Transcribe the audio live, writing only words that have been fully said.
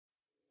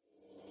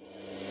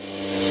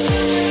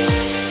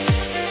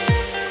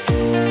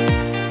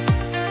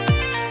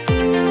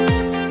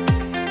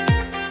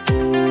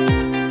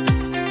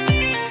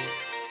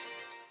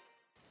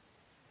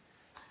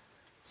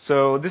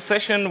So this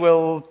session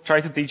will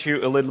try to teach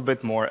you a little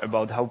bit more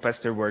about how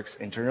Pester works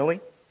internally.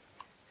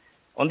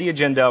 On the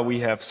agenda,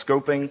 we have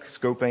scoping,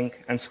 scoping,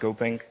 and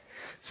scoping.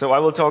 So I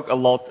will talk a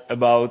lot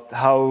about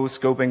how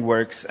scoping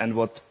works and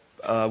what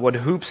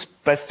hoops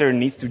Pester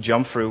needs to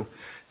jump through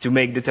to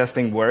make the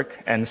testing work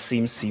and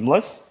seem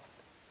seamless.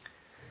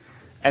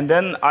 And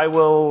then I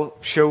will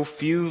show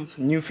few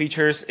new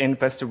features in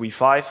Pester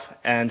v5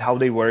 and how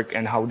they work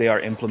and how they are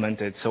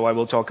implemented. So I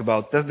will talk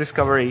about test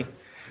discovery,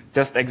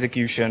 test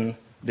execution,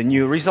 the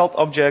new result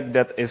object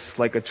that is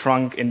like a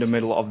trunk in the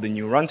middle of the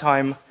new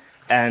runtime,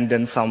 and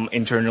then some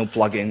internal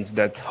plugins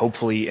that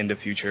hopefully in the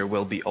future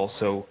will be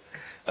also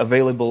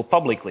available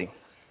publicly.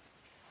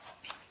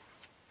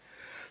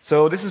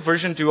 So this is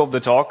version 2 of the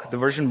talk. The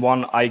version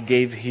 1 I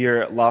gave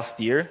here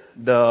last year.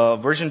 The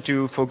version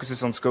 2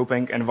 focuses on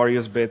scoping and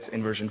various bits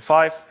in version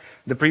 5.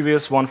 The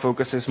previous one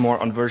focuses more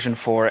on version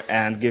 4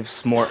 and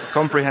gives more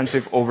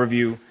comprehensive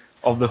overview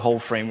of the whole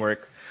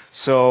framework.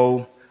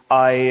 So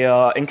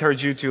I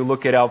encourage you to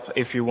look it up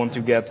if you want to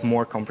get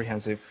more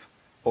comprehensive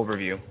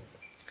overview.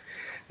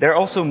 There are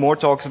also more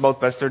talks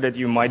about Pester that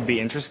you might be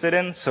interested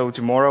in. So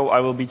tomorrow I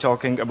will be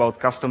talking about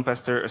custom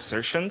Pester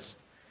assertions.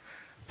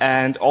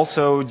 And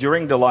also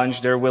during the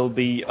lunch there will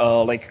be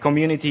like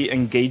community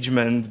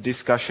engagement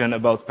discussion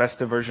about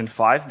Pester version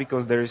 5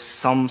 because there is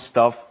some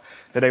stuff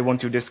that I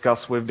want to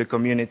discuss with the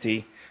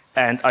community.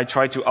 And I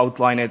try to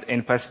outline it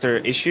in Pester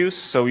issues,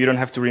 so you don't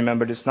have to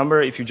remember this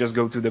number. If you just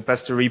go to the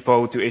Pester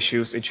repo to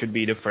issues, it should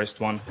be the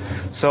first one.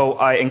 So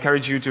I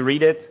encourage you to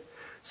read it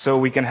so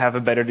we can have a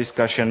better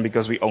discussion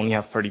because we only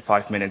have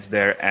 35 minutes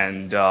there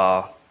and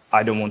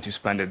I don't want to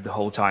spend it the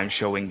whole time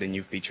showing the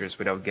new features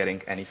without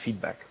getting any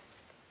feedback.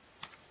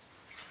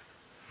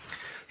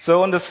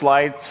 So on the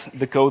slides,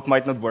 the code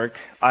might not work.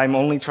 I'm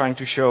only trying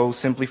to show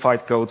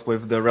simplified code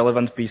with the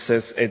relevant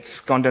pieces.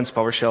 It's condensed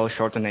PowerShell,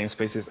 shortened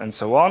namespaces, and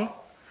so on.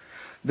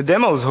 The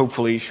demos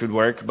hopefully should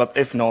work, but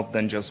if not,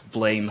 then just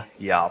blame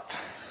Jaap.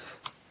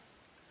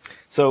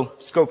 So,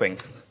 scoping.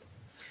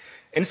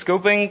 In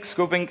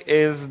scoping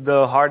is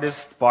the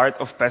hardest part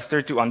of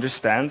Pester to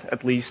understand,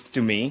 at least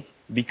to me,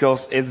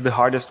 because it's the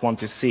hardest one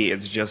to see.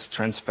 It's just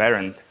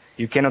transparent.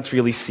 You cannot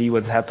really see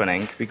what's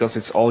happening because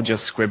it's all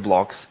just script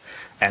blocks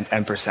and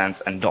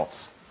ampersands and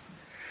dots.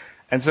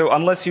 And so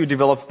unless you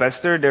develop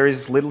Pester, there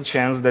is little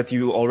chance that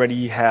you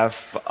already have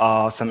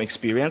some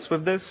experience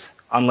with this,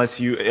 unless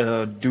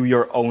you do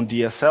your own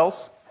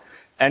DSLs.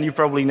 And you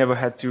probably never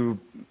had to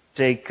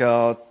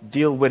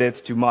deal with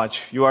it too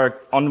much. You are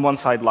on one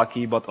side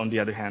lucky, but on the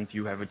other hand,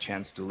 you have a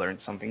chance to learn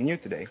something new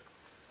today.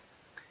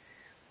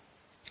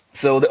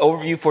 So the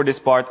overview for this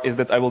part is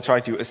that I will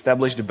try to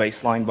establish the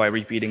baseline by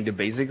repeating the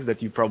basics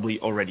that you probably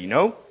already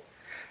know.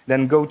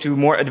 Then go to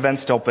more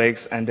advanced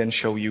topics and then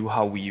show you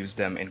how we use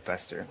them in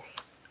Pester.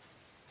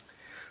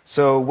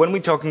 So when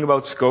we're talking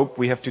about scope,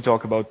 we have to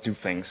talk about two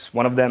things.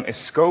 One of them is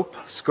scope.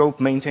 Scope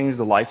maintains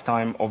the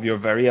lifetime of your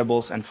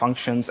variables and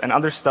functions and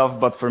other stuff,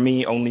 but for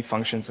me, only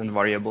functions and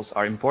variables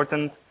are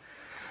important.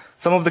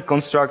 Some of the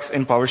constructs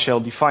in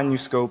PowerShell define new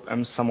scope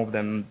and some of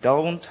them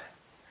don't.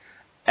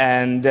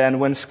 And then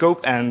when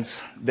scope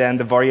ends, then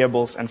the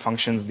variables and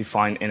functions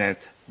defined in it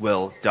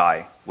will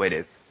die with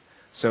it.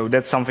 So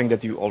that's something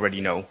that you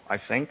already know, I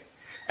think.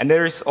 And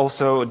there is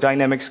also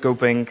dynamic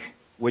scoping,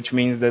 which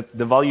means that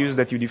the values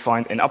that you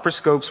defined in upper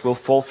scopes will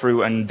fall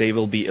through and they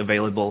will be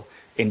available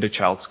in the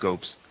child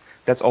scopes.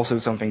 That's also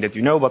something that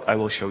you know, but I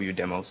will show you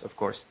demos, of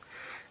course.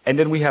 And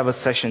then we have a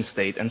session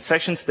state. And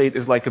session state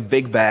is like a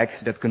big bag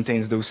that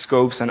contains those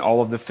scopes and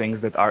all of the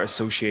things that are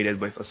associated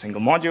with a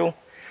single module.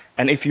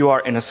 And if you are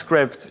in a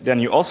script,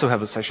 then you also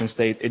have a session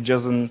state. It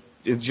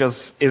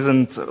just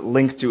isn't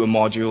linked to a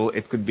module.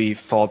 It could be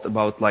thought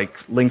about like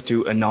linked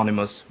to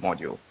anonymous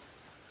module.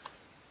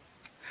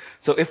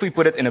 So if we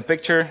put it in a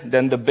picture,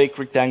 then the big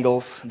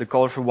rectangles, the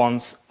colorful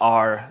ones,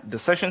 are the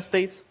session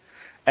states.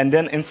 And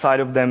then inside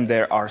of them,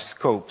 there are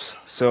scopes.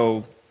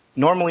 So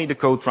normally the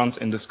code runs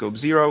in the scope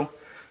 0.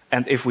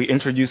 And if we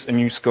introduce a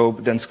new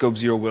scope, then scope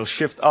 0 will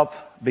shift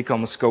up,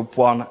 become a scope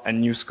 1,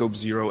 and new scope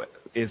 0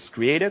 is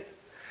created.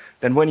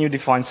 Then when you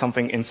define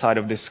something inside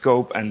of this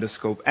scope and the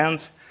scope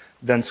ends,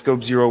 then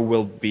scope 0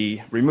 will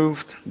be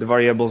removed, the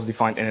variables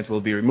defined in it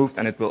will be removed,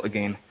 and it will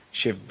again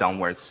shift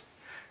downwards.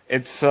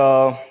 It's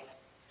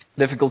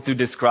difficult to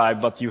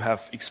describe, but you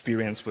have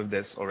experience with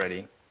this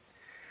already.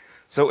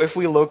 So if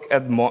we look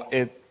at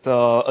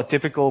a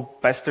typical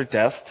Pester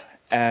test,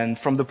 and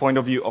from the point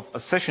of view of a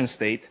session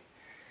state,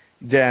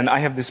 then I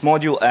have this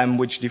module M,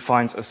 which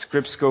defines a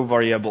script scope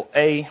variable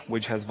A,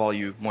 which has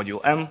value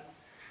module M.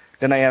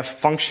 Then I have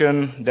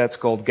function that's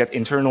called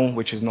getInternal,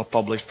 which is not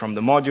published from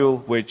the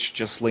module, which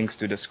just links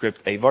to the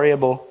script A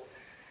variable.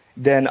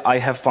 Then I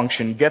have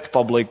function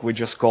getPublic, which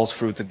just calls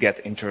through to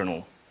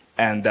getInternal,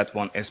 and that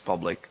one is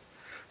public.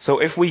 So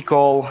if we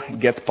call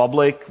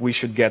getPublic, we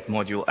should get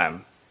module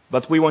M.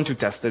 But we want to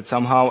test it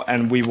somehow,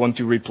 and we want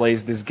to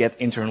replace this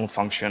getInternal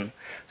function.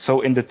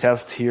 So in the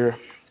test here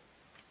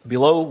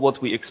below,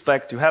 what we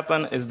expect to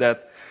happen is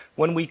that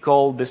when we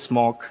call this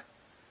mock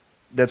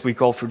that we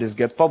call through this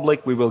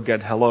getPublic, we will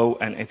get hello,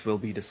 and it will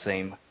be the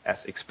same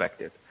as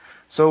expected.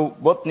 So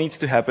what needs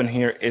to happen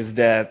here is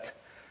that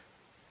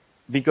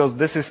because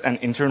this is an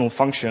internal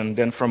function,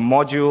 then from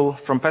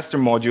Pester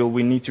module,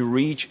 we need to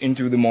reach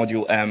into the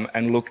module M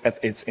and look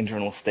at its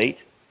internal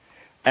state.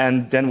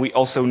 And then we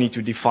also need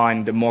to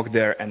define the mock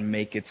there and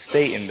make it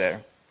stay in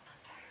there.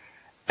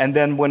 And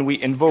then when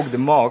we invoke the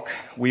mock,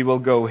 we will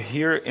go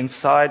here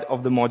inside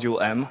of the module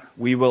M.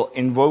 We will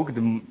invoke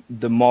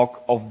the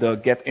mock of the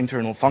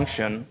getInternal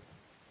function.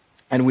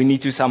 And we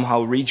need to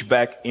somehow reach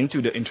back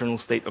into the internal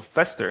state of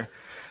Pester,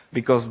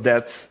 because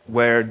that's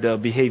where the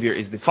behavior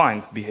is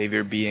defined,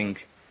 behavior being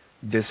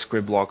this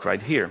script block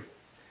right here.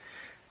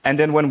 And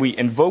then when we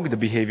invoke the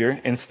behavior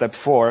in step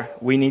 4,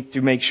 we need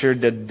to make sure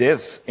that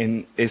this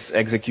is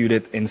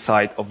executed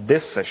inside of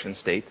this session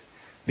state,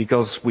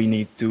 because we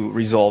need to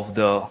resolve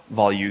the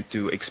value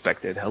to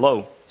expected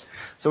hello.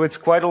 So it's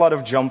quite a lot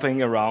of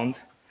jumping around,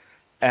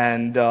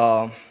 and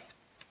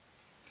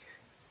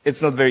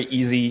it's not very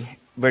easy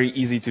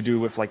to do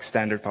with like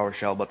standard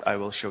PowerShell, but I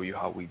will show you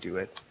how we do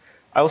it.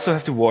 I also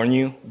have to warn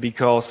you,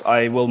 because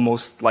I will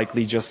most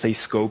likely just say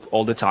scope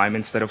all the time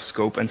instead of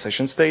scope and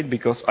session state,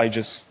 because I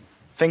just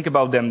think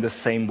about them the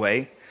same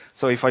way.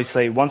 So if I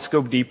say one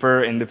scope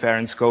deeper in the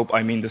parent scope,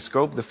 I mean the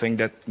scope, the thing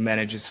that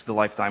manages the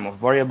lifetime of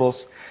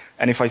variables.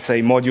 And if I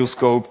say module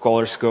scope,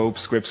 caller scope,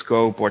 script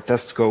scope, or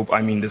test scope,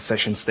 I mean the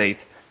session state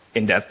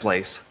in that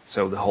place,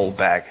 so the whole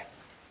bag.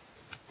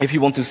 If you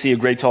want to see a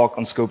great talk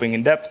on scoping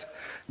in depth,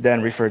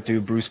 then refer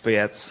to Bruce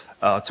Payette's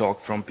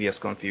talk from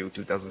psconf.eu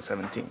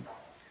 2017.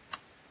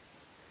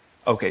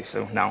 Okay,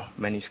 so now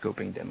many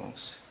scoping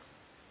demos.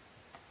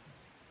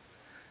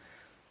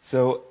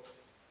 So,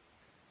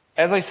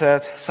 as I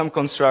said, some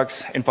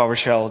constructs in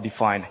PowerShell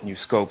define new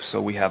scopes.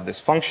 So we have this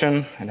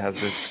function, it has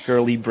this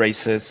curly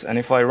braces, and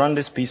if I run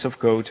this piece of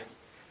code,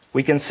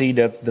 we can see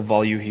that the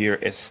value here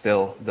is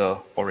still the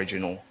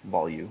original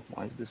value.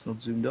 Why is this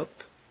not zoomed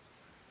up?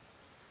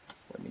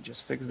 Let me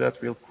just fix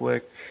that real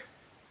quick.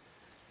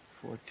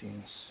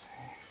 14.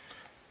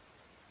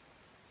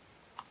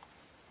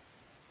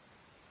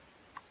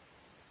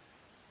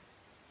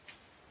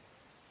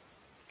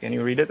 Can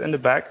you read it in the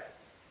back?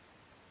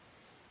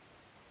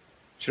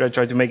 Should I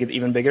try to make it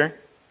even bigger?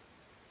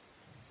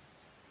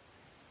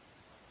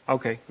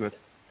 Okay, good.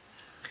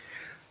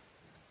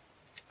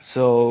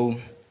 So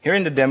here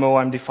in the demo,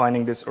 I'm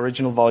defining this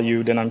original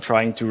value, then I'm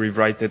trying to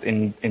rewrite it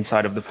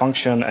inside of the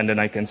function, and then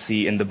I can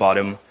see in the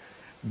bottom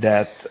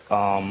that,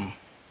 come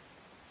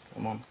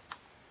on,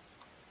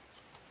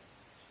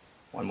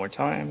 one more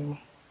time.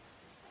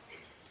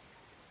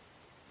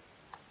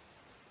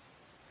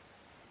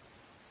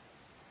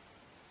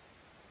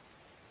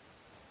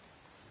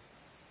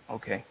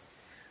 Okay.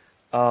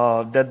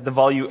 That the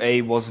value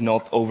A was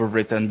not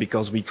overwritten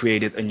because we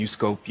created a new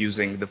scope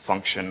using the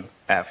function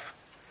f.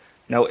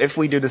 Now, if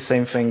we do the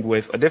same thing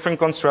with a different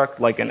construct,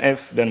 like an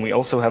if, then we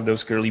also have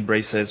those curly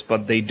braces,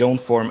 but they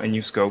don't form a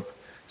new scope.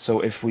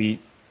 So if we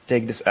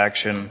take this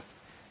action,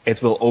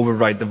 it will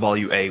overwrite the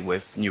value A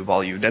with new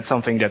value. That's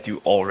something that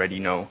you already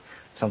know,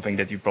 something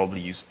that you probably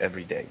use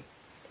every day.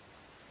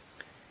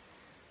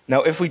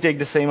 Now, if we take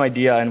the same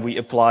idea and we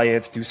apply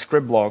it to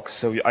script blocks,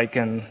 so I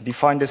can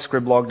define this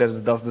script block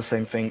that does the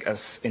same thing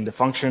as in the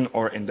function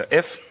or in the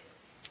if,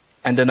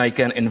 and then I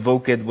can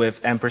invoke it with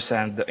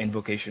ampersand, the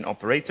invocation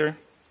operator,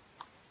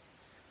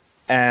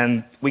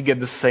 and we get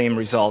the same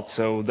result.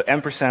 So the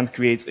ampersand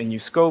creates a new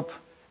scope,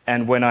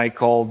 and when I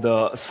call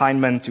the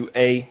assignment to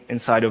A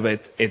inside of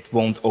it, it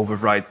won't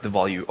overwrite the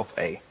value of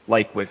A,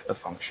 like with a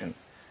function.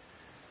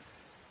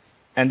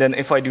 And then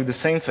if I do the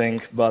same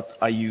thing, but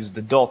I use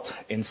the dot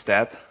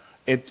instead,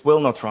 it will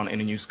not run in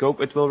a new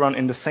scope, it will run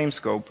in the same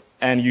scope.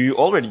 And you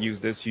already use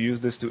this. You use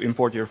this to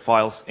import your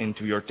files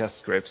into your test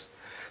scripts.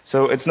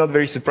 So it's not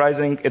very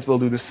surprising. It will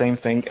do the same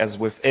thing as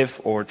with if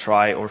or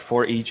try or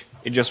for each.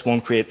 It just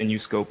won't create a new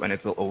scope and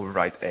it will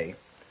overwrite A.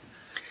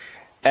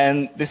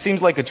 And this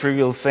seems like a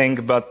trivial thing,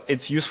 but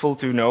it's useful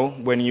to know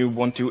when you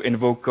want to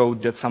invoke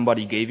code that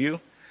somebody gave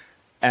you.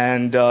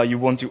 And you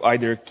want to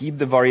either keep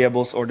the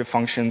variables or the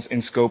functions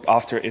in scope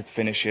after it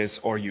finishes,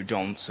 or you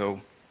don't.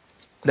 So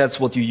that's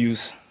what you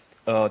use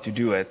to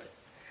do it.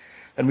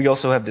 And we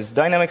also have this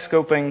dynamic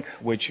scoping,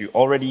 which you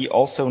already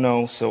also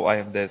know. So I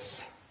have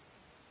this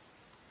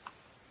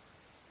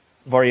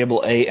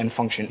variable A and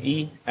function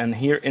E. And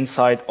here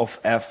inside of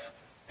F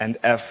and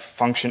F,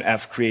 function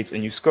F creates a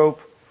new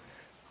scope.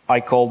 I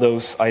call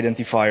those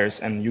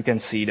identifiers, and you can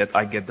see that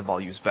I get the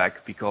values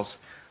back because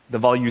the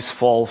values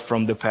fall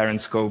from the parent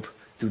scope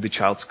to the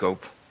child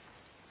scope,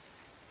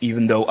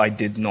 even though I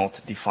did not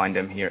define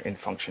them here in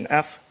function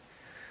f.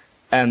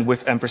 And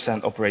with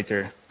ampersand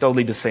operator,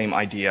 totally the same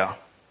idea.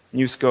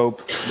 New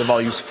scope, the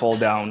values fall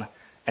down,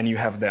 and you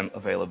have them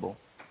available.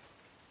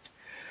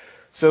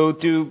 So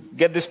to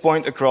get this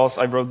point across,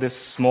 I wrote this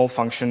small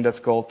function that's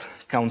called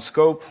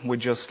countScope, which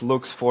just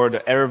looks for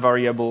the error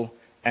variable,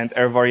 and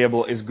error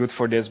variable is good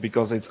for this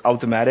because it's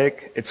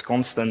automatic, it's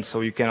constant, so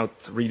you cannot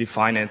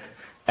redefine it.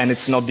 And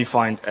it's not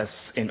defined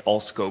as in all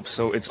scopes.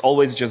 So it's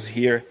always just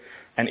here,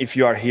 And if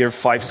you are here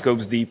 5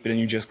 scopes deep, then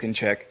you just can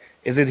check,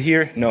 is it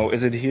here? No.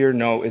 Is it here?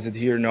 No. Is it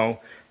here? No.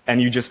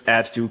 And you just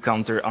add to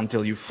counter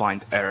until you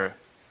find error,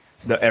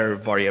 the error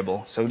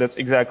variable. So that's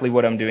exactly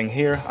what I'm doing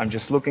here. I'm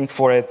just looking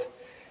for it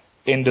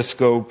in the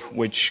scope,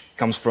 which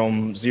comes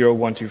from 0,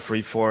 1, 2,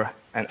 3, 4,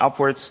 and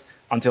upwards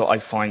until I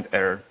find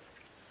error.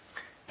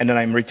 And then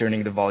I'm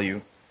returning the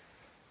value.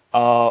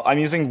 I'm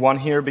using 1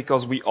 here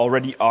because we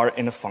already are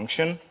in a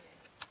function.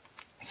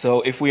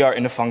 So if we are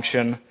in a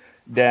function,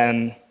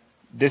 then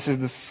this is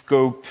the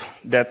scope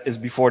that is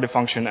before the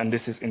function, and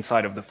this is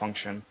inside of the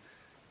function.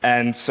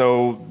 And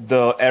so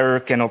the error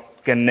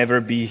can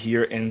never be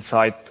here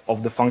inside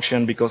of the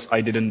function because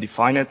I didn't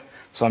define it.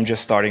 So I'm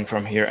just starting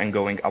from here and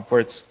going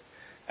upwards.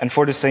 And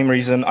for the same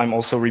reason, I'm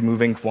also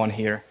removing 1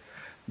 here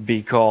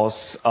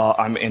because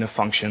I'm in a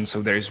function,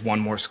 so there is 1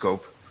 more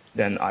scope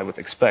than I would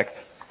expect.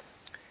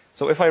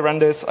 So if I run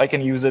this, I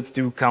can use it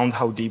to count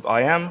how deep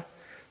I am.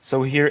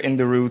 So here in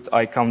the root,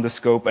 I count the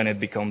scope and it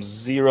becomes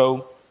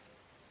 0.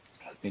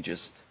 Let me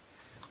just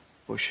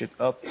push it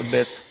up a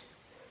bit.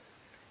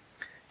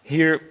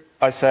 Here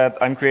I said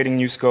I'm creating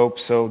new scope,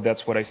 so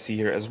that's what I see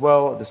here as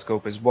well. The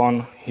scope is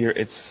 1. Here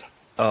it's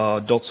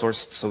dot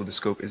sourced, so the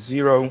scope is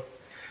 0.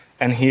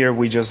 And here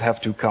we just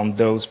have to count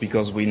those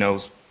because we know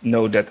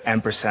that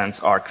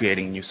ampersands are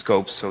creating new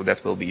scopes. So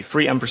that will be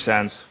 3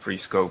 ampersands, 3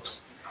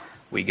 scopes.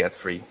 We get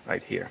 3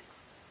 right here.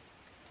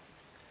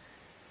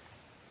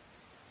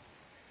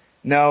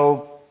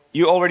 Now,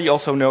 you already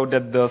also know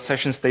that the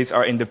session states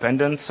are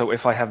independent. So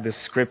if I have this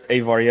script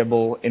A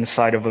variable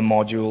inside of a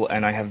module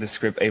and I have this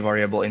script A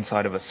variable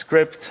inside of a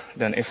script,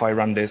 then if I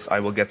run this, I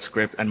will get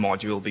script and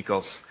module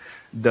because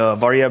the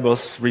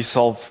variables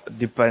resolve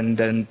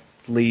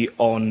dependently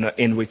on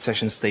in which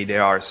session state they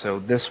are. So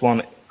this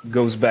one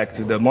goes back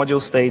to the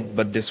module state,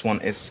 but this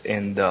one is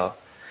in the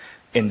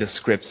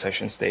script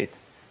session state.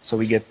 So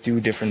we get 2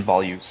 different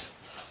values.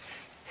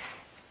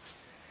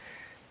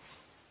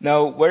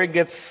 Now, where it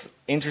gets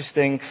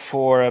interesting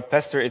for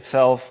Pester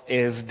itself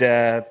is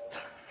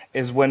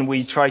when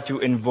we try to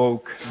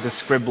invoke the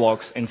script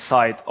blocks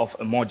inside of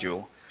a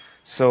module.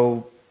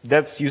 So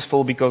that's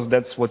useful because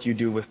that's what you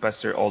do with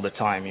Pester all the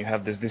time. You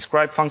have this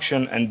describe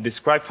function, and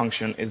describe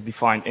function is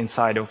defined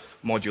inside of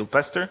module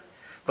Pester,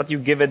 but you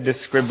give it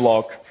this script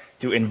block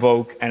to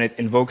invoke, and it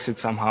invokes it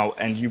somehow,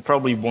 and you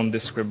probably want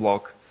this script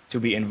block to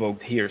be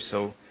invoked here.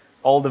 So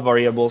all the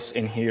variables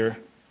in here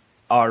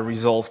are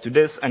resolved to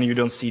this, and you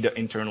don't see the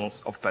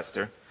internals of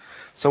Pester.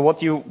 So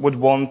what you would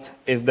want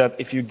is that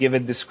if you give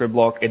it the script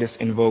block, it is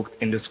invoked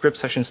in the script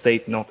session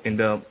state, not in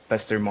the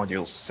Pester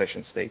modules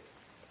session state.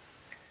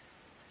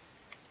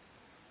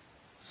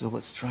 So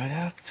let's try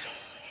that.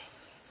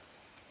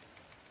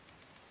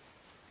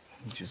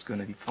 I'm just going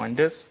to define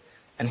this.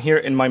 And here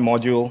in my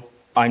module,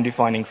 I'm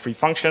defining 3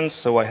 functions.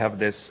 So I have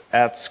this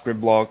add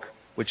script block,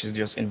 which is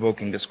just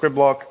invoking the script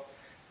block,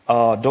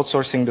 dot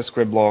sourcing the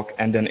script block,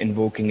 and then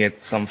invoking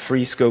it some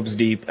 3 scopes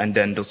deep, and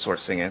then dot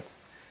sourcing it.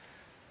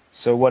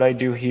 So what I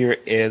do here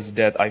is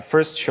that I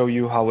first show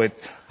you how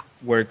it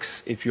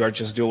works if you are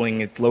just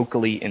doing it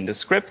locally in the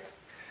script,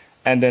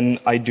 and then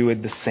I do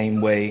it the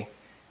same way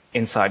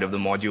inside of the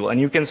module. And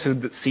you can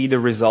see the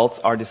results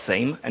are the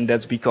same, and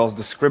that's because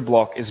the script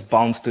block is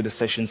bound to the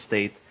session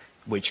state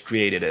which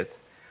created it.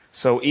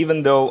 So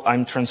even though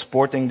I'm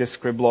transporting the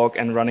script block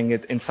and running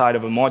it inside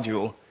of a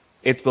module,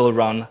 it will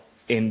run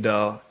in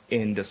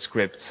the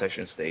script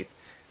session state.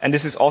 And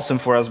this is awesome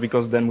for us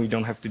because then we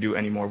don't have to do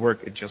any more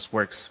work. It just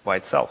works by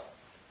itself.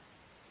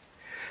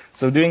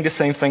 So doing the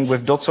same thing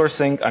with dot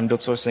sourcing, I'm dot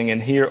sourcing in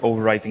here,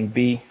 overwriting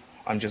B.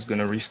 I'm just going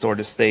to restore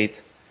the state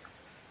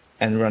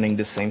and running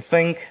the same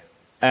thing.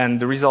 And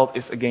the result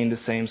is again the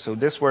same, so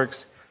this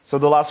works. So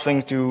the last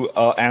thing to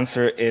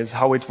answer is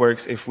how it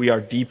works if we are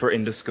deeper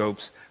in the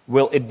scopes.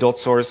 Will it dot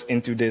source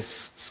into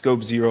this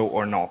scope 0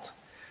 or not?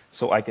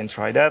 So I can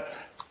try that.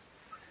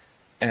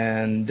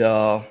 And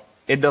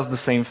it does the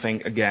same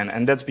thing again.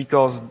 And that's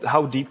because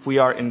how deep we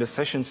are in the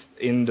sessions,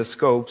 in the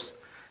scopes,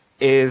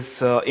 is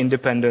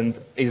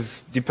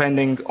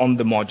depending on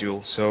the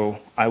module. So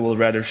I will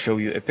rather show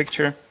you a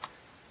picture.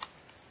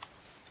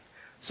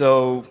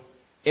 So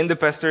in the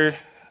Pester,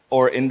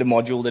 or in the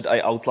module that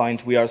I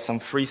outlined, we are some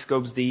 3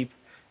 scopes deep,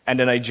 and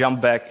then I jump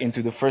back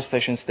into the first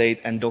session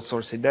state and dot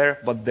source it there,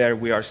 but there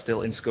we are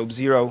still in scope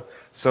 0,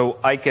 so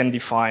I can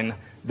define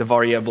the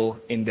variable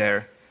in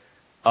there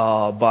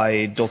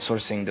by dot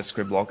sourcing the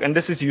script block. And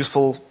this is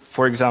useful,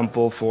 for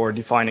example, for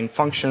defining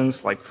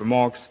functions like for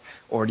mocks,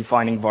 or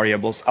defining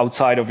variables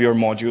outside of your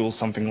module,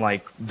 something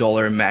like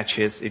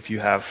 $matches if you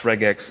have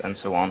regex and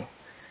so on.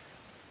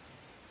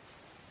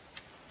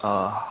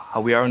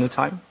 How we are on the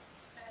time?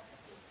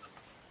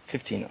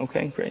 15,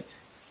 okay, great.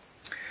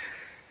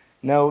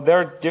 Now, there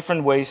are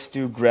different ways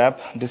to grab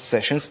the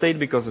session state,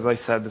 because as I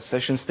said, the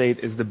session state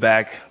is the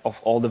bag of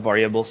all the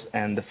variables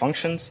and the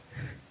functions.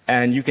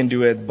 And you can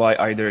do it by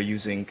either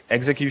using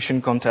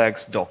execution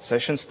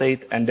context.session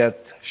state, and that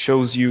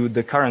shows you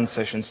the current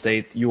session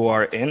state you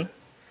are in.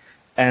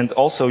 And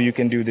also you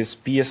can do this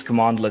ps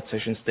commandlet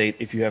session state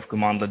if you have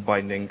commandlet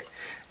binding.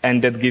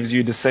 and that gives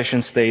you the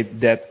session state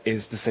that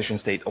is the session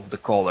state of the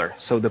caller,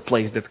 so the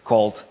place that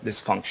called this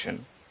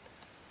function.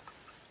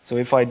 So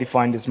if I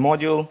define this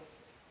module,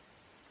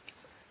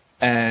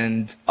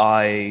 and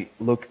I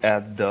look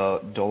at the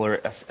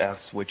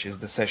 $ss, which is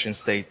the session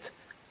state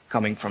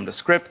coming from the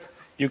script,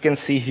 you can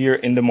see here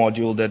in the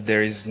module that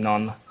there is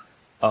none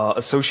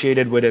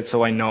associated with it,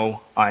 so I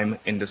know I'm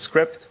in the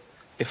script.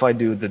 If I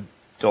do the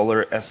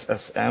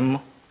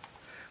 $ssm,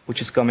 which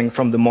is coming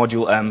from the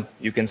module m,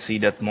 you can see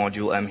that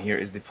module m here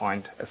is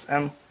defined as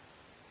m.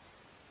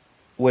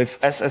 With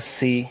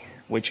ssc,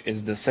 which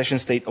is the session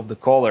state of the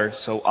caller,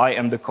 so I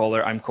am the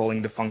caller, I'm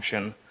calling the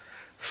function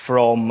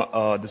from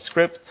the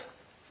script.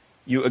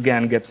 You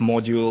again get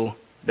module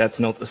that's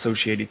not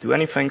associated to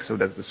anything, so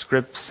that's the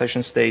script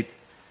session state.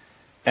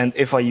 And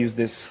if I use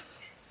this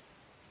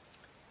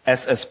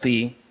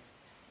SSP,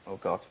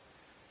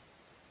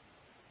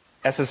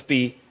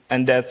 SSP,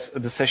 and that's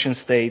the session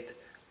state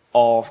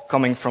of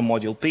coming from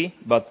module P,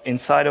 but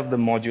inside of the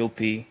module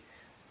P,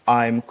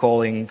 I'm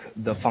calling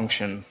the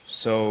function.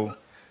 So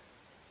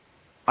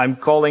I'm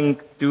calling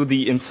to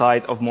the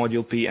inside of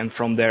module P, and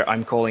from there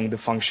I'm calling the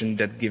function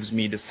that gives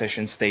me the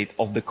session state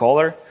of the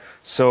caller.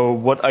 So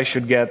what I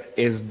should get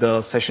is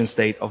the session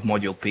state of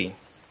module P.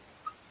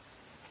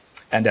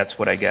 And that's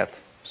what I get.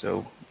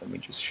 So let me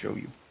just show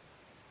you.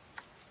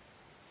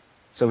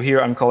 So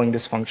here I'm calling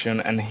this function,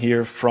 and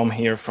here from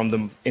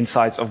the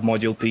insides of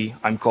module P,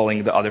 I'm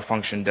calling the other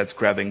function that's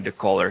grabbing the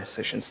caller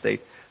session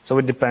state. So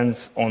it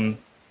depends on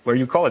where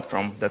you call it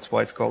from. That's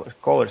why it's called a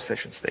caller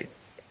session state.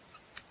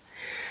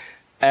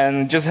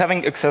 And just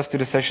having access to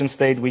the session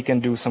state, we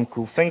can do some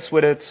cool things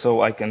with it.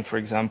 So I can, for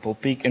example,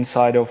 peek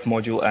inside of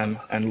module m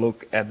and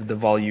look at the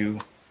value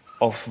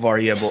of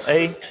variable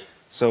a.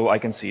 So I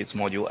can see it's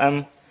module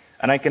m.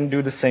 And I can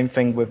do the same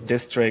thing with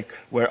this trick,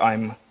 where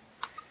I'm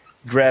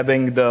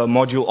grabbing the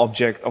module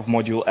object of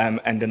module m,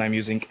 and then I'm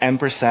using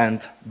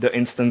ampersand, the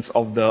instance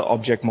of the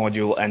object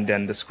module, and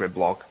then the script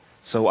block.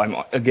 So I'm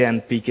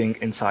again peeking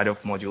inside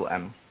of module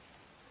m.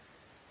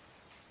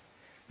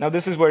 Now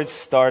this is where it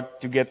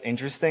starts to get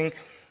interesting.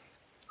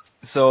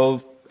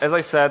 So as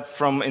I said,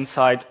 from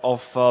inside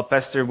of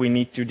Pester, we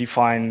need to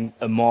define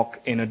a mock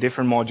in a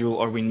different module,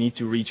 or we need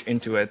to reach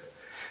into it.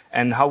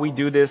 And how we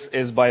do this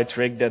is by a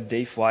trick that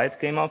Dave White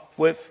came up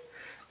with.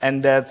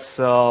 And that's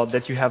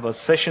that you have a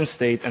session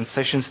state, and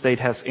session state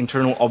has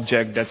internal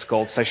object that's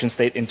called session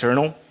state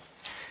internal.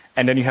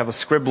 And then you have a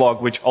script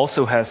block which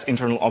also has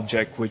internal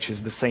object which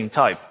is the same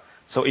type.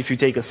 So if you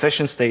take a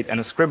session state and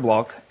a script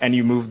block and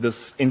you move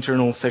this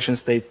internal session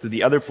state to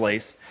the other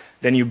place,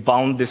 then you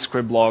bound this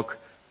script block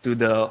to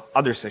the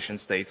other session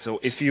state. So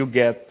if you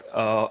get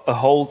a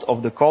hold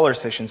of the caller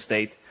session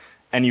state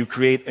and you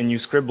create a new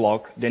script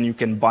block, then you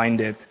can bind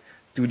it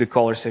to the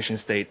caller session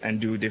state and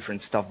do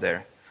different stuff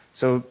there.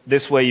 So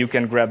this way you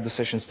can grab the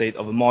session state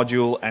of a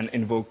module and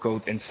invoke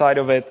code inside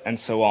of it, and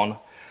so on.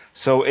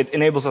 So it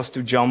enables us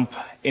to jump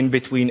in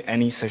between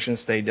any session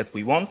state that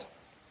we want.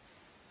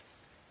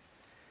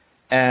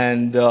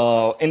 And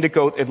in the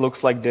code it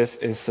looks like this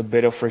is a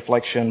bit of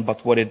reflection,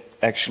 but what it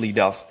actually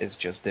does is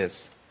just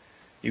this.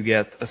 You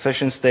get a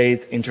session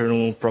state,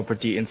 internal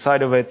property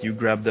inside of it, you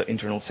grab the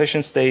internal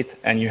session state,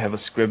 and you have a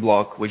script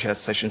block which has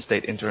session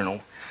state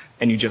internal.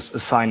 And you just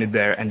assign it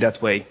there, and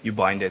that way you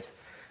bind it.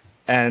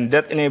 And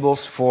that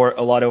enables for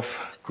a lot of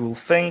cool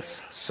things.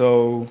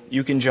 So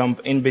you can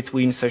jump in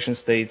between session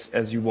states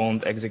as you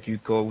want,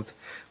 execute code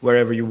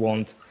wherever you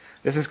want.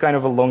 This is kind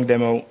of a long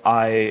demo.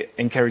 I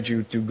encourage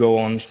you to go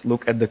on,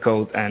 look at the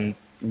code, and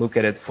look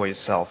at it for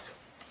yourself.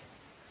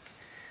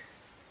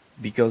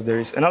 Because there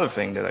is another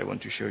thing that I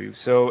want to show you.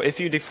 So if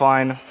you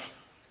define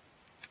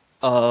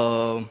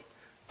a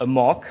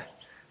mock,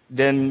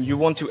 then you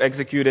want to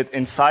execute it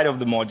inside of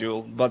the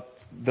module, but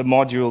the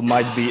module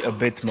might be a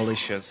bit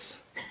malicious.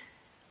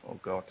 Oh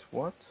God,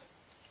 what?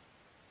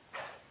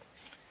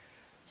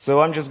 So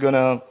I'm just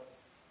gonna,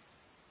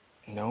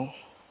 no,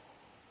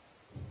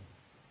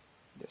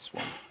 this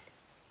one.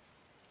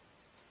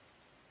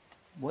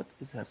 What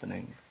is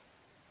happening?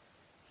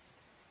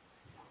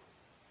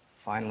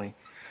 Finally.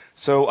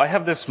 So I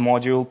have this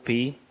module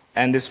P,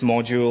 and this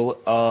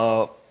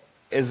module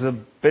is a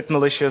bit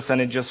malicious,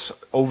 and it just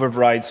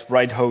overrides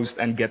write host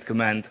and get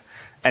command.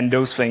 And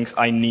those things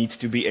I need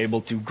to be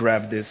able to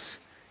grab this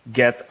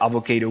get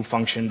avocado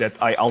function that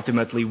I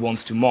ultimately want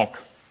to mock.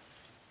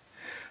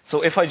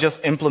 So if I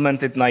just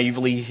implement it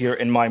naively here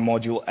in my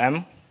module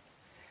M,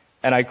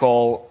 and I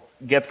call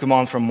get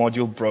command from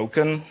module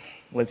broken,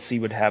 let's see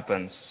what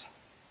happens.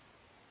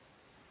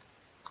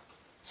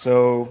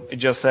 So it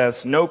just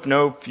says, nope,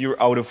 nope,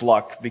 you're out of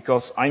luck,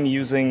 because I'm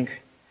using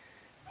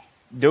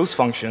those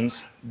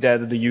functions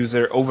that the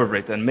user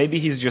overwritten. Maybe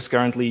he's just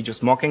currently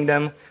just mocking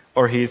them,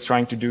 or he's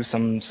trying to do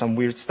some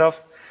weird stuff.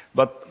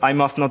 But I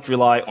must not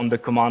rely on the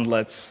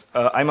commandlets.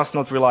 I must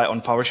not rely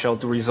on PowerShell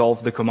to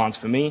resolve the commands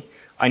for me.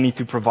 I need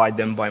to provide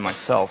them by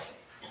myself.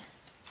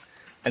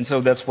 And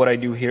so that's what I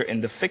do here in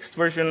the fixed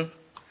version.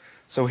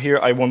 So here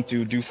I want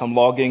to do some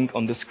logging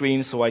on the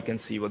screen so I can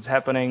see what's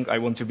happening. I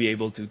want to be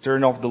able to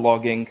turn off the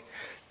logging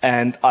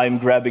and I'm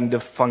grabbing the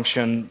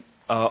function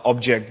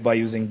object by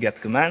using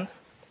get command.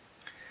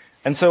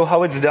 And so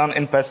how it's done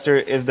in Pester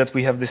is that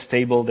we have this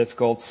table that's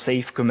called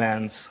save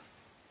commands,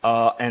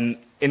 and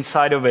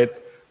inside of it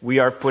we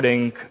are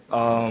putting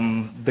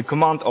the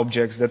command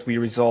objects that we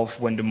resolve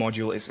when the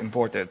module is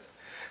imported.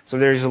 So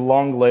there is a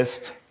long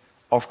list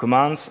of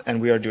commands, and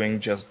we are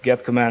doing just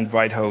get command,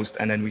 write host,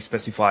 and then we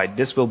specify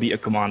this will be a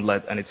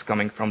commandlet and it's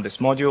coming from this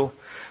module.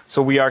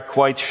 So we are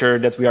quite sure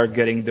that we are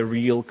getting the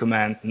real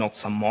command, not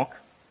some mock.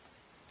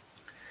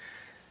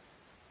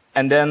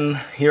 And then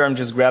here I'm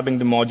just grabbing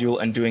the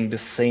module and doing the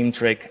same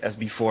trick as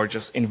before,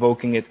 just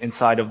invoking it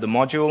inside of the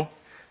module.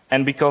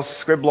 And because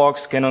script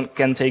blocks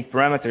can take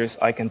parameters,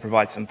 I can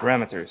provide some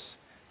parameters.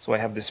 So I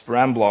have this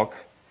param block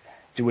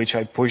to which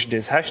I push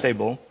this hash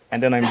table,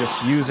 and then I'm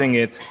just using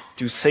it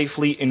to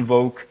safely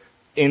invoke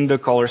in the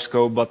color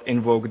scope, but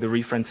invoke the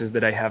references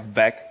that I have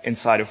back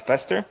inside of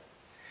Pester.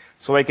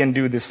 So I can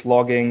do this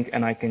logging,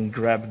 and I can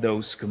grab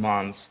those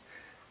commands.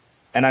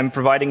 And I'm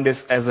providing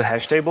this as a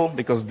hash table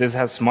because this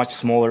has much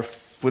smaller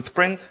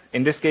footprint.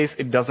 In this case,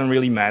 it doesn't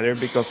really matter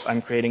because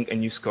I'm creating a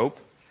new scope.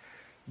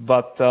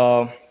 But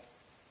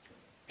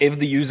if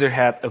the user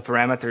had a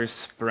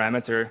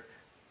parameter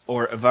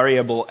or a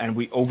variable and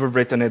we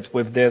overwritten it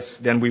with this,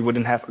 then we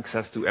wouldn't have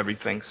access to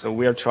everything. So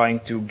we are trying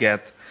to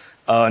get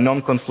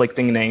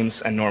non-conflicting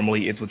names, and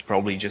normally it would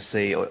probably just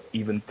say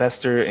even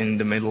Pester in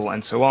the middle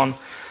and so on.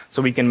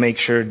 So we can make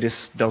sure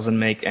this doesn't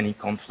make any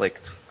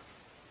conflict.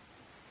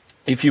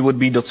 If you would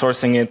be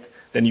 .sourcing it,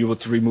 then you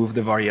would remove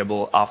the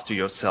variable after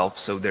yourself,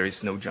 so there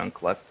is no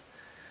junk left.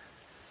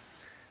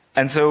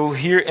 And so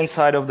here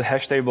inside of the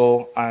hash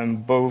table, I'm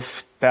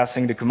both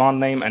passing the command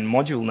name and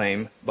module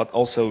name, but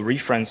also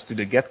reference to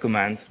the get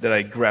command that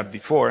I grabbed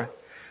before.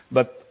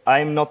 But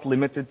I'm not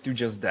limited to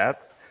just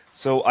that.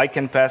 So I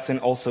can pass in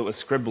also a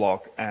script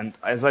block. And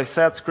as I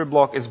said, script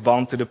block is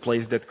bound to the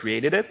place that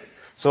created it.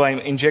 So I'm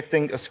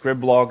injecting a script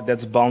block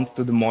that's bound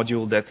to the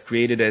module that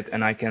created it,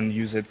 and I can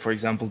use it, for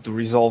example, to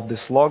resolve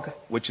this log,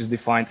 which is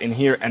defined in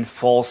here and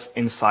false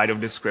inside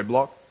of this script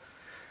block.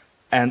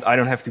 And I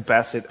don't have to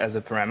pass it as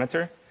a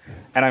parameter.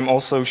 And I'm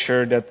also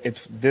sure that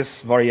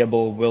this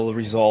variable will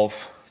resolve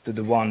to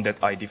the one that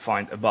I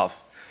defined above.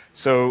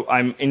 So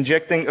I'm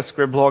injecting a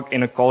script block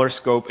in a color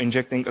scope,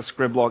 injecting a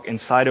script block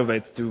inside of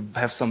it to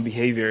have some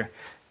behavior.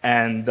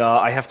 And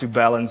I have to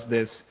balance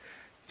this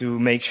to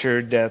make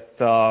sure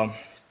that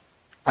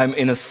I'm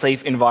in a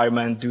safe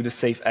environment, do the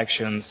safe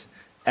actions,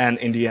 and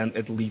in the end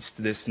it leads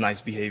to this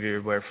nice behavior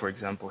where, for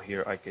example,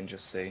 here I can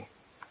just say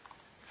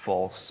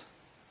false,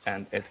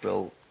 and it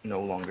will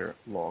no longer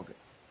log.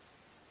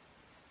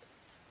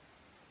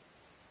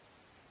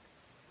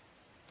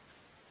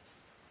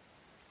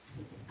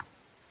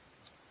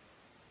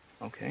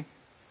 Okay.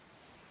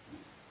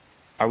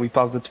 Are we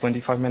past the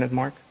 25-minute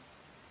mark?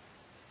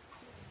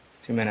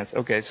 2 minutes.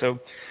 Okay, so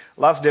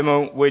last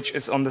demo, which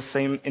is in the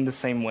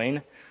same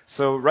lane.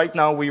 So right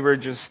now we were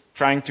just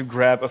trying to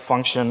grab a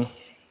function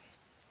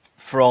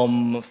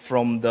from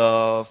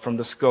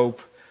the scope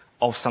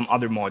of some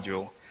other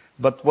module.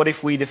 But what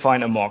if we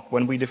define a mock?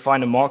 When we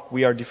define a mock,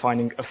 we are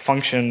defining a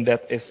function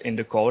that is in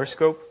the caller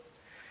scope.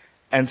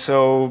 And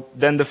so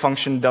then the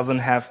function doesn't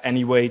have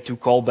any way to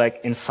call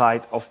back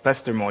inside of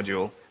Pester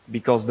module,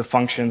 because the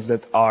functions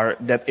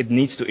that it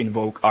needs to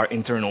invoke are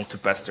internal to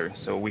Pester.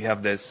 So we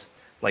have this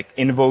like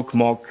invoke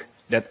mock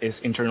that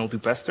is internal to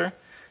Pester,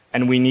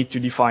 and we need to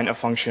define a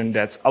function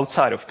that's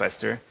outside of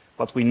Pester,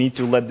 but we need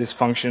to let this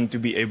function to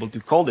be able to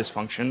call this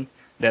function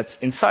that's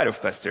inside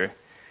of Pester.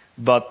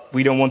 But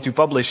we don't want to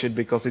publish it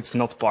because it's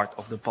not part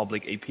of the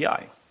public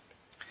API.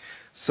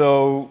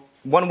 So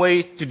one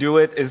way to do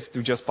it is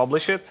to just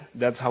publish it.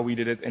 That's how we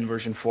did it in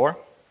version 4.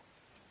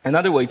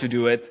 Another way to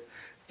do it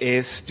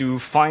is to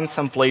find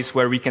some place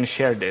where we can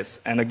share this.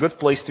 And a good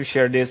place to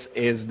share this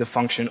is the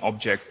function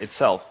object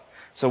itself.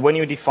 So when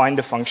you define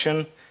the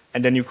function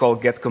and then you call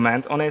get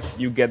command on it,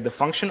 you get the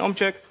function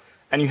object,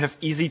 and you have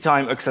easy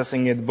time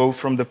accessing it both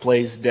from the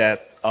place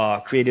that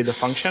created the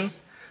function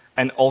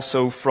and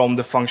also from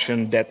the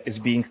function that is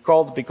being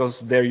called,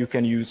 because there you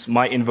can use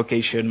my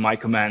invocation, my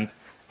command,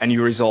 and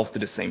you resolve to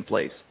the same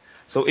place.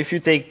 So if you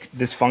take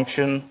this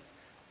function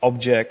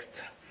object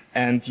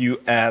and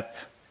you add,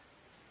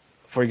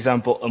 for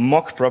example, a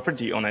mock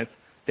property on it,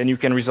 then you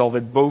can resolve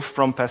it both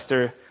from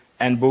Pester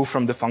and both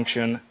from the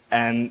function,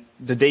 and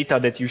the data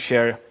that you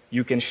share,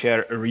 you can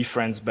share a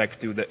reference back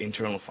to the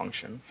internal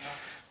function.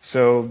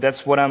 So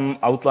that's what I'm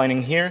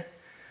outlining here.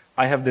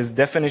 I have this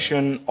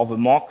definition of a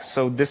mock,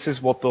 so this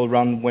is what will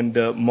run when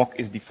the mock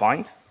is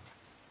defined.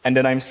 And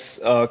then I'm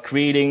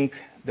creating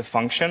the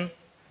function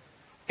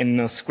in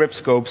a script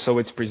scope so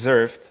it's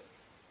preserved.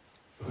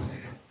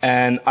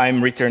 And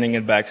I'm returning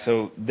it back.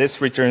 So this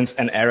returns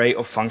an array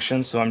of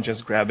functions, so I'm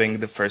just grabbing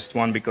the first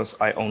one because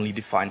I only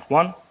defined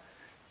one.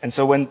 And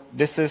so when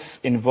this is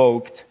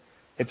invoked,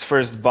 it's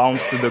first bound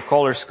to the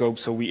caller scope,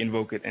 so we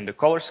invoke it in the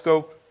caller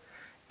scope.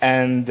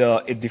 And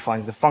it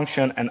defines the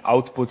function and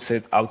outputs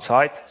it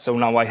outside. So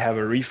now I have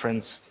a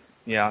reference.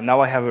 Yeah, now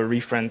I have a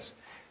reference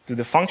to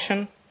the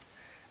function.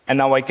 And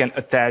now I can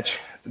attach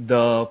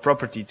the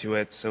property to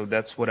it. So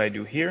that's what I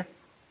do here.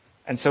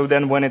 And so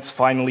then when it's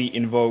finally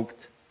invoked,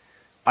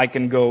 I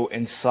can go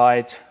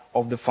inside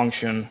of the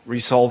function,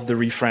 resolve the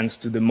reference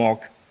to the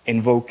mock,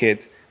 invoke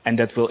it, and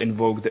that will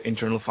invoke the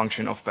internal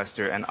function of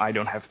Pester, and I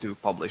don't have to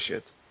publish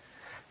it.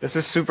 This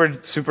is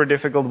super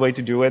difficult way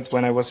to do it.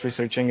 When I was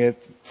researching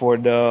it for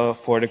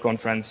the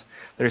conference,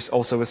 there's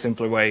also a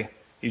simpler way.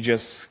 You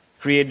just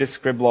create this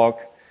script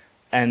block,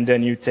 and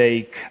then you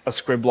take a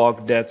script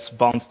block that's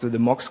bound to the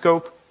mock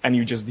scope, and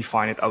you just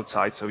define it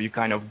outside. So you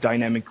kind of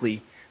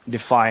dynamically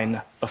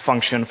define a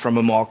function from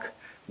a mock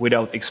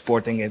without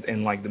exporting it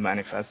in like the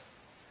manifest.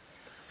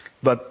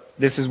 But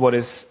this is what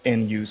is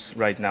in use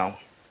right now.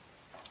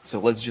 So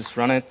let's just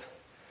run it.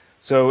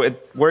 So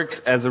it works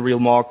as a real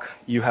mock.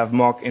 You have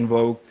mock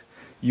invoked.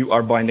 You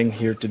are binding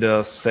here to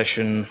the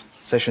session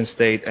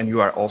state, and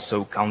you are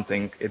also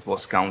counting it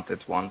was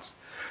counted once.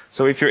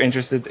 So if you're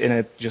interested in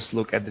it, just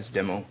look at this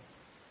demo.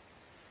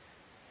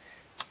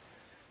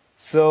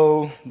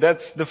 So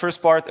that's the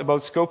first part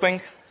about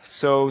scoping.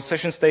 So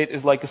session state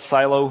is like a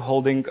silo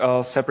holding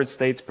a separate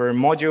state per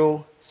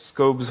module.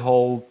 Scopes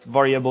hold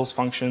variables,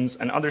 functions,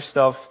 and other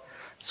stuff.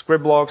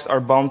 Script blocks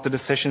are bound to the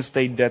session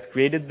state that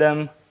created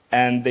them,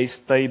 and they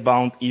stay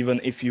bound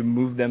even if you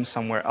move them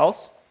somewhere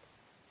else.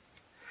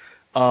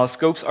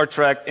 Scopes are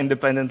tracked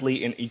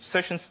independently in each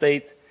session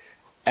state,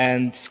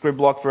 and script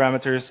block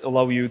parameters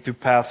allow you to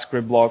pass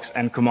script blocks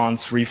and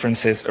commands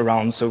references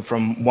around, so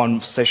from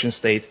one session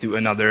state to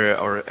another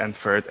and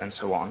third and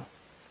so on.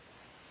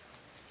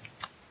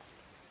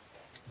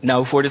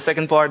 Now for the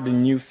second part, the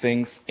new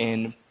things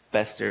in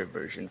Pester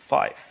version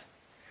 5.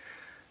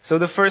 So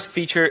the first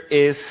feature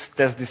is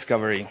test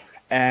discovery.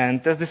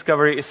 And test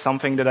discovery is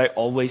something that I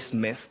always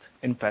missed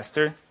in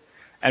Pester.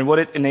 And what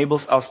it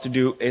enables us to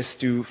do is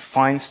to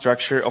find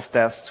structure of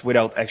tests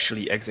without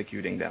actually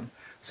executing them.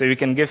 So you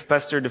can give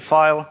Pester the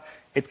file,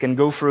 it can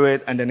go through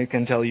it, and then it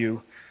can tell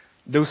you,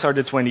 those are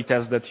the 20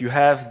 tests that you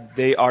have,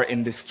 they are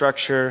in this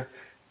structure,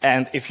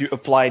 and if you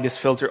apply this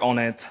filter on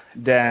it,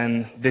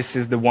 then this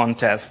is the one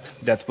test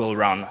that will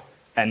run,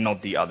 and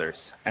not the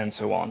others, and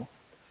so on.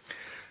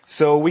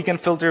 So we can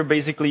filter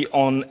basically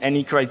on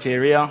any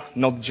criteria,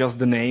 not just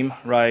the name,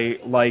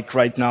 right? Like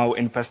right now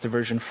in Pester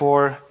version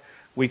 4,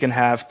 we can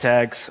have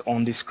tags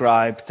on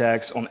describe,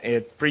 tags on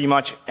it. Pretty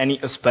much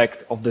any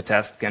aspect of the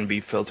test can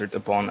be filtered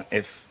upon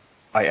if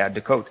I add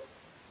the code.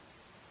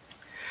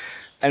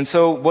 And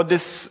so what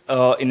this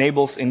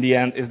enables in the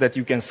end is that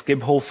you can skip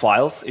whole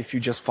files if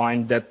you just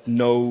find that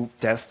no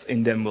tests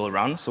in them will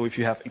run. So if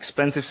you have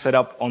expensive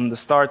setup on the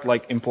start,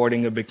 like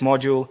importing a big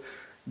module,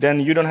 then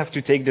you don't have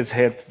to take this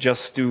hit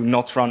just to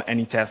not run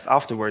any tests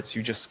afterwards.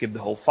 You just skip the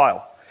whole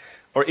file.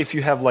 Or if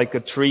you have like a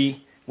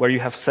tree where you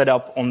have set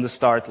up on the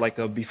start like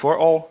a before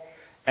all,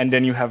 and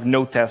then you have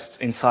no tests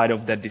inside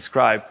of that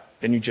describe,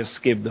 then you just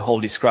skip the whole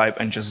describe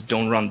and just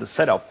don't run the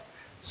setup.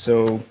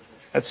 So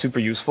that's super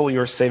useful.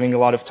 You're saving a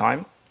lot of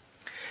time.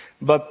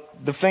 But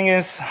the thing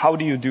is, how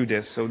do you do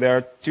this? So there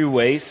are two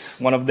ways.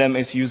 One of them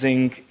is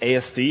using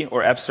AST,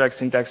 or Abstract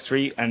Syntax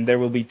Tree, and there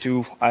will be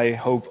two, I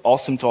hope,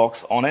 awesome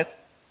talks on it.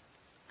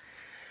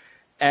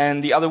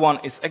 And the other one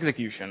is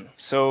execution.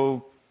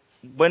 So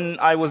when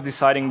I was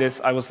deciding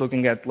this, I was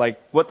looking at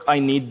like what I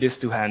need this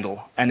to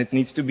handle. And it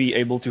needs to be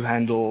able to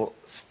handle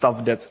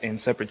stuff that's in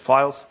separate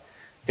files.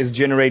 It's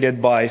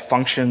generated by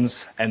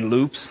functions and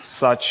loops,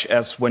 such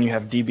as when you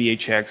have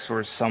DBHX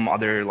or some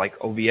other like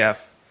OVF,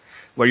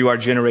 where you are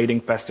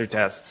generating Pester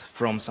tests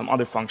from some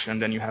other function,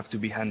 then you have to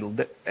be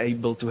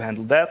able to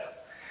handle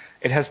that.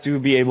 It has to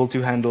be able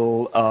to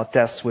handle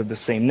tests with the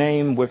same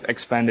name, with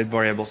expanded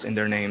variables in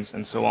their names,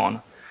 and so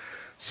on.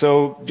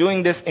 So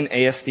doing this in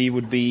AST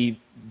would be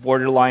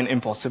borderline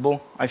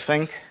impossible, I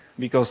think,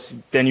 because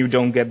then you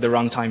don't get the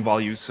runtime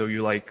values. So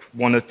you like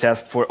want to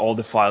test for all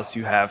the files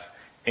you have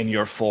in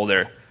your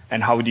folder,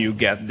 and how do you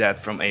get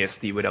that from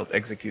AST without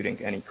executing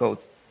any code?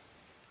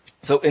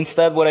 So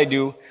instead, what I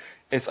do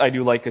is I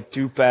do like a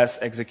two-pass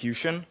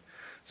execution.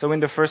 So in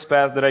the first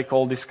pass that I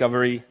call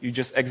discovery, you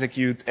just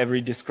execute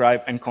every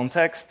describe and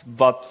context,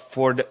 but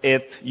for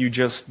it, you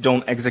just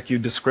don't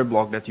execute the script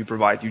block that you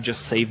provide. You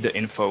just save the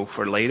info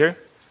for later.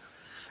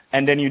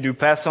 And then you do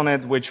pass on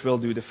it, which will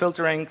do the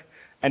filtering.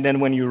 And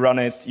then when you run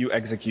it, you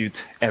execute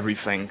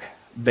everything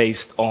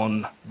based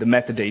on the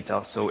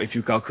metadata. So if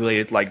you calculate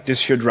it like this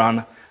should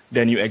run,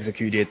 then you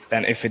execute it.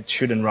 And if it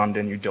shouldn't run,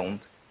 then you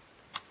don't.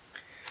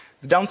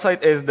 The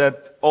downside is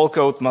that all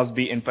code must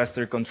be in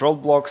Pester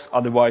controlled blocks,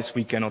 otherwise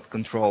we cannot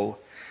control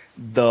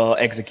the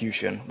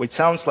execution, which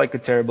sounds like a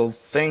terrible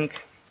thing,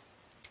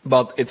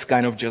 but it's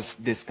kind of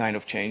just this kind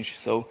of change.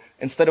 So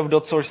instead of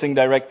dot sourcing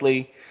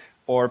directly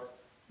or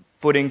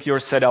putting your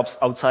setups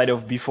outside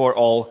of before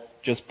all,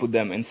 just put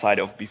them inside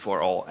of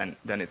before all, and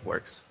then it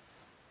works.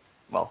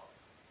 Well,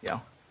 yeah.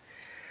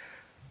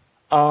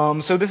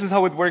 So this is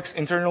how it works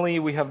internally.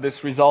 We have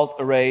this result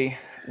array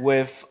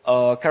with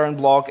a current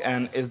block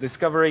and is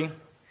discovery.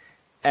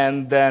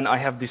 And then I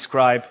have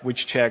describe,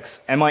 which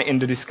checks, am I in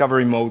the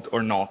discovery mode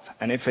or not?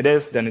 And if it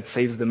is, then it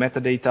saves the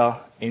metadata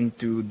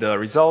into the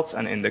results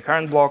and in the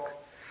current block.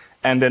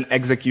 and then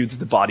executes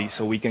the body.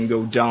 So we can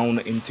go down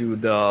into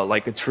the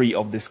like a tree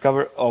of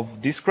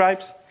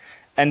describes,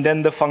 and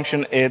then the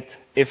function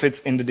if it's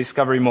in the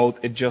discovery mode,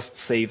 it just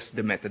saves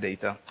the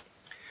metadata.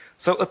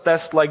 So a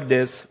test like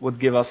this would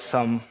give us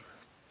some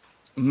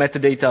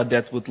metadata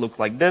that would look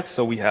like this.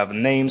 So we have a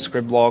name,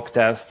 script block,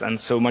 tests, and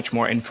so much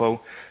more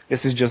info.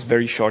 This is just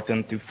very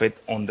shortened to fit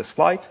on the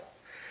slide.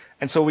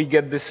 And so we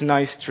get this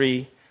nice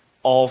tree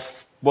of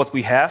what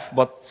we have,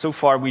 but so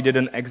far we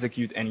didn't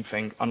execute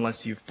anything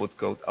unless you've put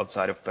code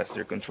outside of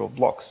Pester control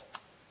blocks.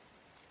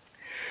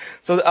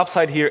 So the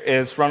upside here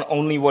is run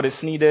only what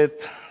is needed,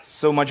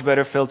 so much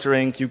better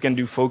filtering, you can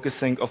do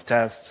focusing of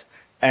tests,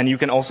 and you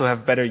can also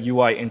have better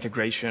UI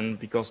integration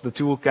because the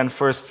tool can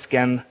first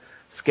scan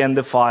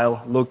the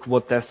file, look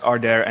what tests are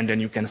there, and then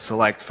you can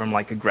select from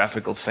like a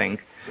graphical thing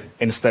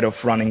instead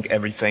of running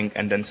everything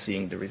and then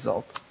seeing the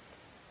result.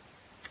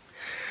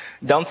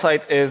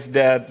 Downside is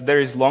that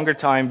there is longer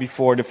time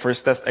before the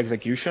first test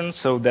execution,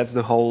 so that's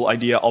the whole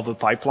idea of a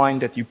pipeline,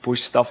 that you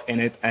push stuff in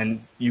it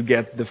and you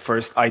get the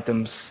first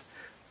items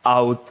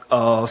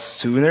out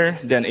sooner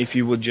than if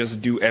you would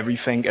just do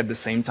everything at the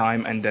same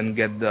time and then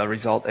get the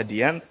result at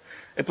the end.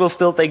 It will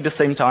still take the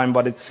same time,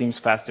 but it seems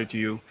faster to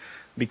you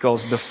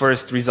because the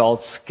first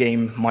results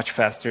came much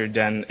faster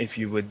than if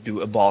you would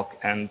do a bulk,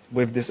 and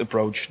with this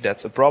approach,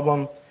 that's a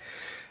problem.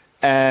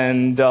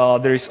 And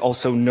there is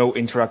also no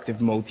interactive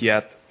mode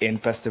yet in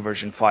Pester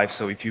version 5,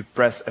 so if you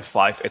press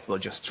F5, it will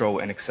just throw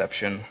an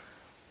exception,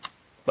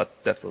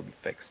 but that will be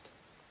fixed.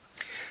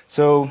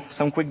 So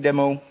some quick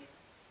demo.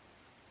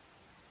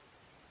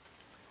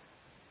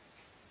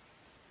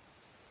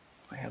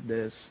 I have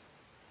this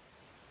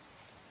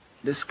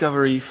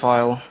discovery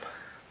file.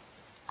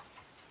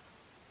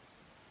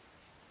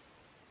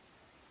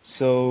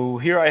 So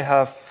here I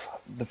have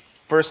the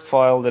first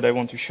file that I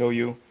want to show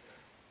you,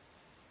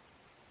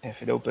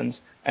 if it opens.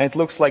 And it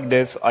looks like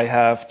this. I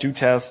have two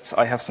tests,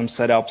 I have some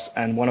setups,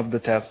 and one of the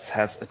tests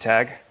has a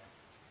tag.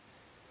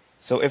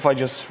 So if I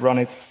just run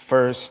it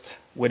first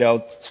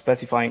without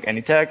specifying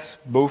any tags,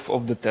 both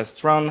of the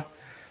tests run.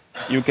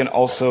 You can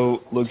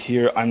also look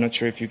here, I'm not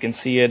sure if you can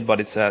see it, but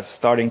it says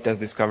starting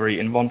test discovery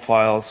in one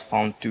files,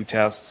 found two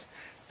tests,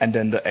 and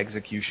then the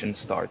execution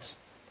starts.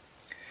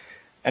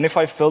 And if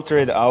I filter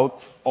it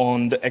out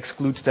on the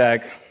exclude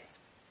tag,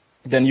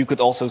 then you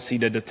could also see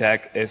that the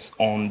tag is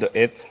on the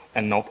it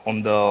and not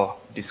on the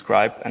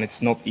describe, and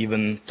it's not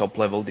even top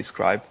level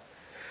describe.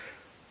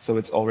 So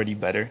it's already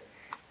better.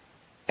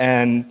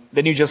 And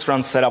then you just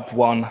run setup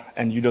 1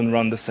 and you don't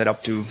run the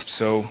setup 2,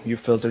 so you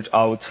filtered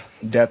out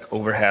that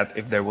overhead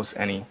if there was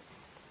any.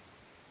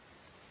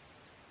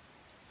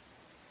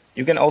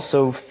 You can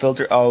also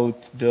filter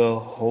out the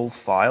whole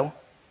file.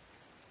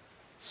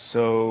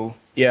 So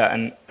yeah,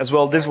 and as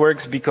well this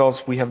works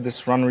because we have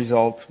this run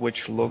result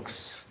which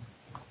looks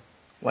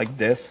like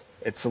this.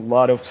 It's a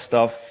lot of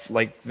stuff,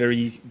 like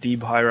very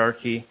deep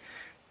hierarchy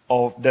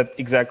of that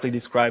exactly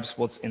describes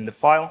what's in the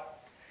file.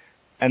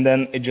 And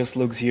then it just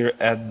looks here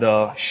at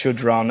the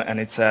should run and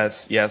it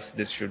says, yes,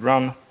 this should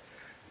run.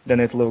 Then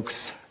it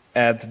looks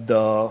at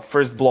the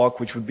first block,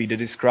 which would be the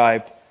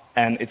describe,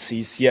 and it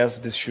sees, yes,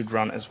 this should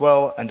run as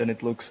well. And then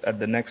it looks at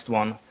the next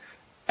one.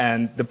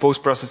 And the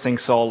post-processing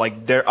saw,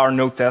 like, there are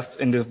no tests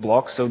in this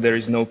block, so there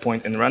is no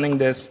point in running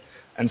this.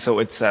 And so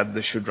it set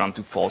the should run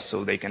to false,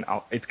 so it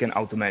can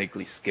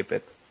automatically skip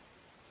it.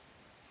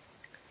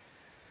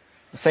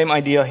 The same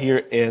idea here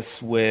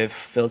is with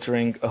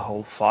filtering a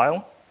whole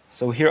file.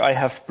 So here I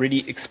have pretty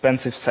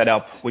expensive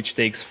setup, which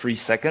takes 3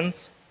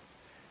 seconds.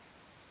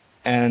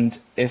 And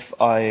if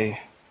I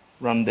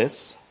run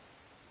this,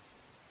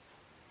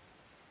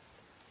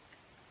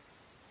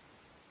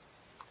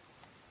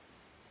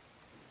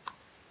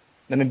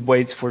 then it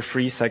waits for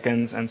 3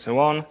 seconds and so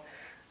on.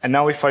 And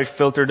now if I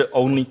filter the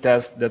only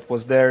test that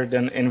was there,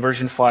 then in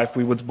version 5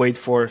 we would wait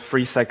for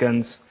 3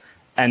 seconds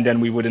and then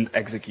we wouldn't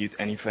execute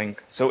anything.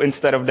 So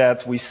instead of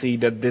that, we see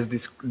that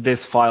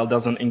this file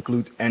doesn't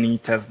include any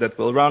test that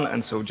will run,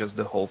 and so just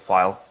the whole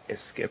file is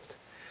skipped.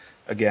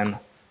 Again,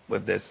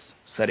 with this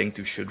setting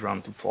to should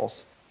run to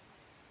false.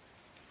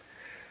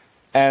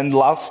 And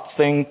last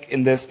thing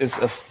in this is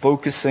a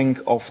focusing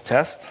of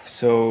test.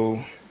 So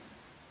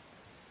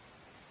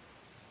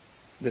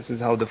this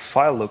is how the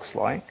file looks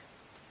like.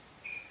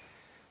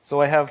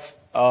 So I have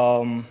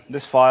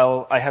this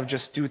file, I have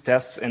just 2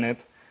 tests in it.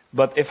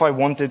 But if I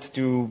wanted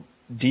to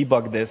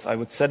debug this, I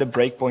would set a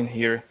breakpoint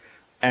here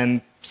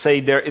and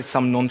say there is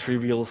some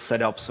non-trivial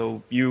setup.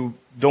 So you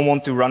don't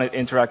want to run it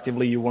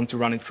interactively, you want to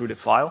run it through the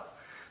file.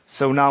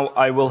 So now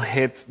I will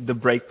hit the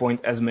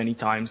breakpoint as many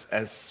times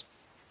as,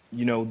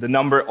 you know, the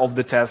number of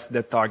the tests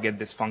that target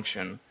this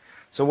function.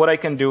 So what I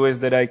can do is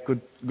that I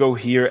could go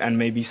here and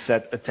maybe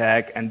set a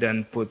tag and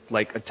then put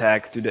like a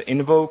tag to the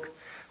invoke.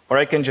 Or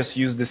I can just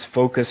use this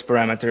focus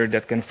parameter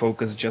that can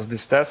focus just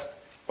this test,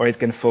 or it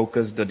can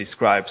focus the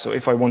describe. So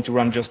if I want to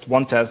run just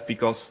one test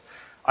because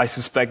I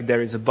suspect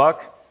there is a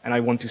bug and I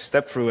want to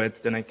step through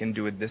it, then I can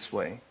do it this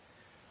way.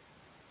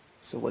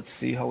 So let's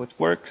see how it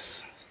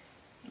works.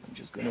 I'm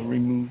just going to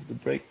remove the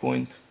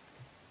breakpoint.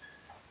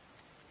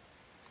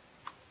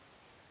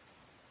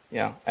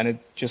 Yeah, and it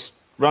just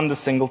run the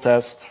single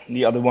test.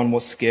 The other one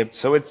was skipped.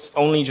 So it's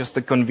only just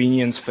a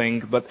convenience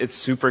thing, but it's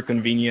super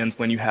convenient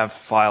when you have a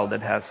file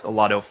that has a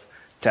lot of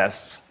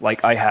tests,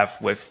 like I have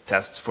with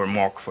tests for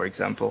mock, for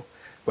example,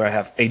 where I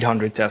have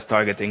 800 tests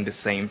targeting the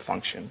same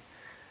function.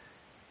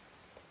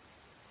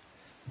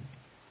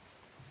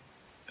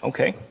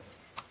 Okay.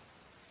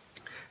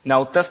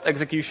 Now test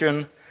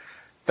execution.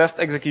 Test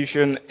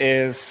execution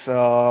is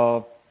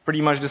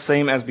pretty much the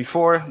same as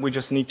before. We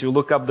just need to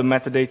look up the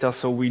metadata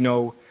so we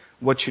know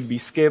what should be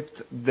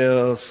skipped.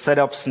 The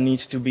setups need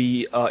to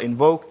be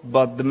invoked,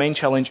 but the main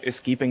challenge is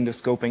keeping the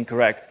scoping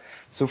correct.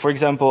 So for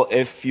example,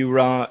 if you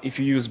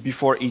use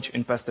before each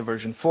in Pester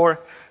version 4,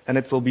 then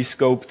it will be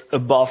scoped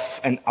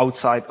above and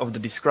outside of the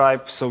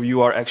describe, so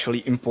you are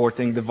actually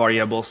importing the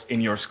variables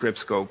in your script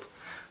scope.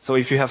 So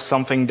if you have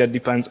something that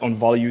depends on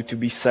value to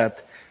be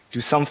set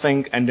to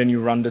something and then you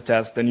run the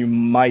test, then you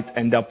might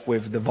end up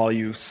with the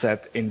value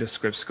set in the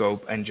script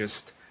scope and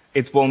just,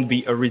 it won't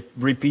be a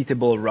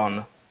repeatable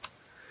run.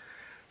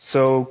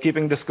 So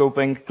keeping the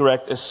scoping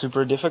correct is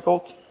super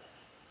difficult.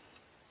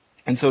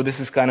 And so this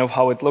is kind of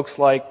how it looks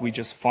like. We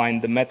just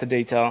find the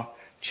metadata,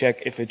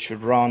 check if it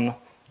should run,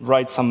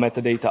 write some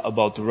metadata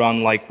about the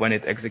run, like when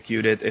it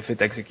executed, if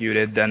it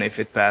executed, then if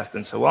it passed,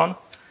 and so on.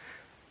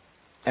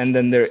 And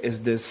then there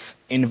is this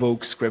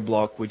invoke script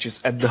block, which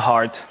is at the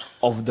heart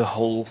of the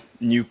whole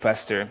new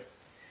Pester,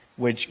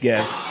 which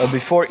gets a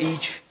before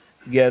each,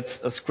 gets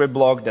a script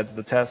block, that's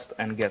the test,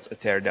 and gets a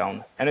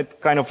teardown. And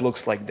it kind of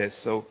looks like this.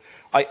 So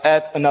I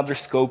add another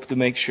scope to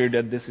make sure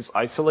that this is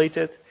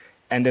isolated,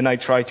 and then I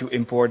try to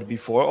import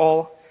before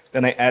all.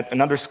 Then I add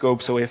another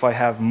scope, so if I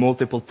have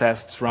multiple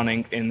tests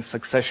running in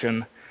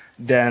succession,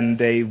 then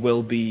they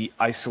will be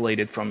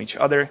isolated from each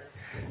other.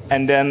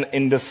 And then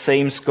in the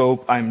same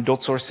scope, I'm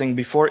dot sourcing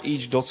before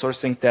each, dot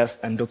sourcing test,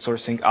 and dot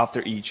sourcing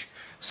after each.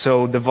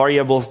 So the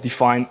variables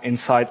defined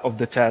inside of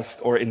the test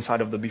or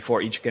inside of the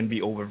before each can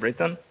be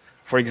overwritten.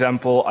 For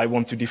example, I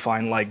want to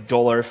define like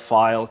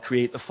 $file,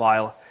 create a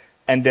file,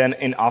 and then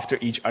in after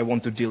each, I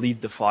want to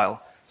delete the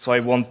file. So I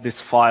want this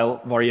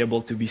file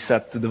variable to be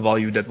set to the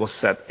value that was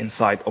set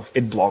inside of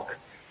it block,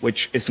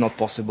 which is not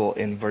possible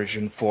in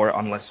version 4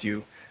 unless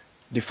you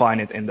define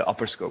it in the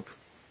upper scope.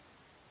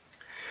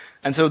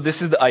 And so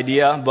this is the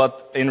idea,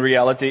 but in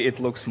reality, it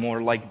looks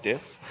more like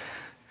this.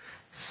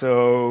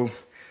 So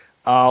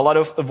a lot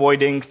of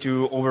avoiding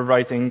to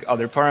overwriting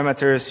other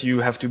parameters.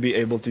 You have to be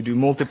able to do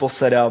multiple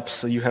setups.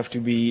 So you have to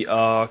be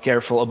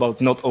careful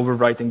about not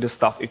overwriting the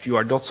stuff if you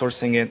are dot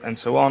sourcing it and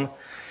so on.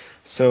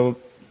 So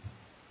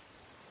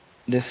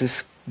this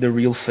is the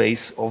real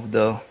face of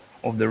the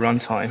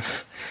runtime.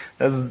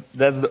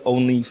 That's the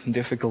only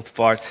difficult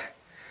part.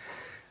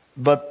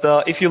 But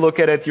if you look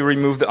at it, you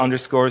remove the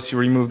underscores, you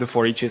remove the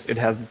for eaches, it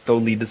has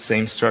totally the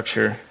same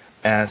structure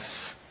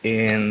as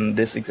in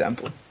this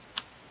example.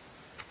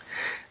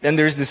 Then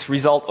there's this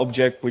result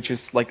object, which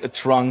is like a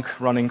trunk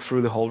running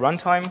through the whole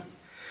runtime.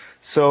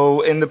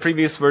 So in the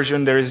previous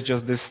version, there is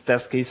just this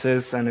test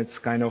cases, and it's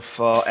kind of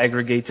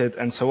aggregated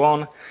and so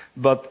on.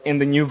 But in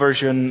the new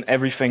version,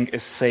 everything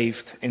is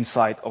saved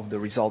inside of the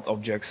result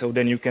object. So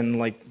then you can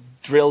like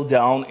drill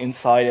down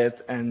inside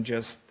it and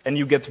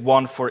you get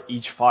one for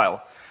each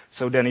file.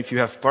 So then if you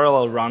have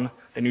parallel run,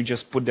 then you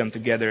just put them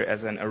together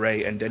as an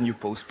array, and then you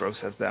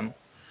post-process them.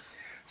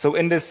 So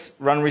in this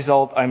run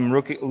result, I'm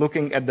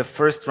looking at the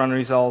first run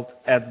result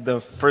at the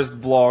first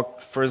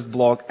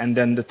block, and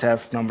then the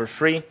test number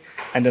 3.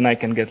 And then I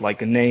can get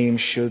like a name,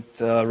 should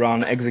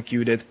run,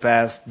 executed,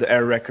 passed, the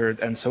error record,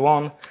 and so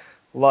on.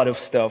 A lot of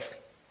stuff.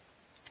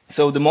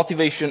 So the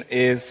motivation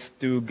is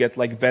to get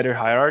like better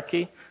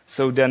hierarchy.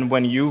 So then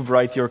when you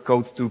write your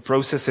code to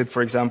process it,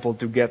 for example,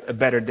 to get a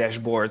better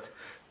dashboard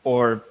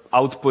or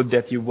output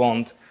that you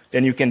want,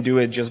 then you can do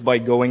it just by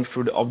going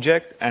through the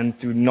object and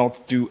to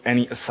not do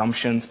any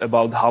assumptions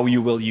about how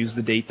you will use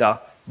the data,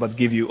 but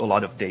give you a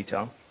lot of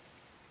data.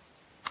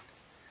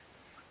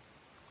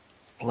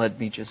 Let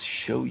me just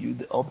show you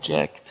the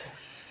object.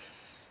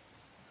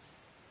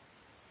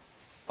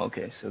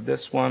 Okay, so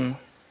this one.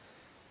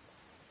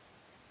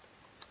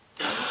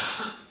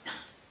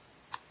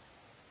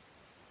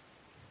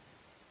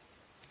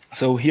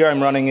 So here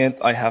I'm running it.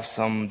 I have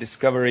some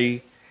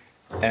discovery,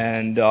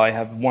 and I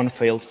have one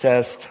failed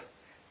test,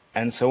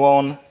 and so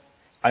on.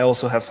 I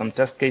also have some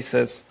test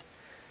cases,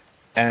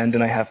 and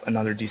then I have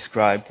another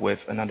describe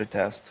with another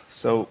test.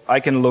 So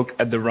I can look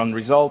at the run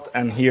result,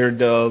 and here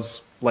the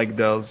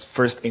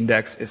first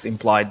index is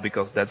implied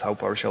because that's how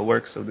PowerShell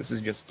works. So this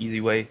is just easy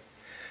way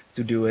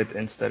to do it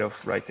instead of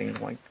writing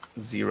like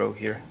 0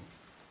 here.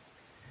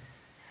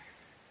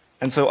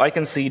 And so I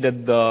can see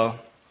that the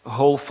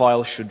whole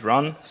file should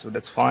run, so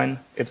that's fine.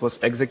 It was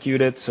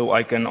executed, so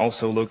I can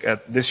also look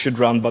at this should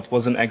run but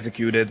wasn't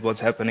executed,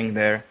 what's happening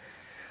there.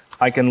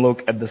 I can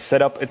look at the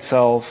setup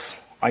itself.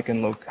 I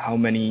can look how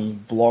many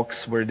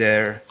blocks were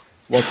there,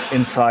 what's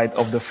inside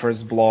of the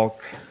first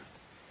block,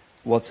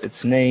 what's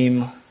its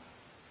name.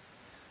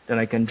 Then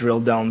I can drill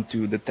down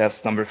to the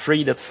test number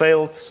 3 that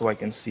failed, so I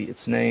can see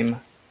its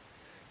name.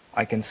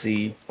 I can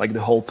see like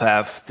the whole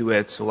path to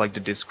it. So like the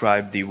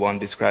describe D1,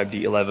 describe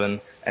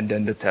D11, and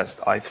then the test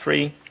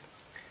I3.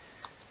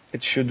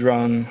 It should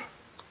run,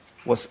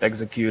 was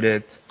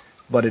executed,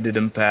 but it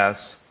didn't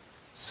pass.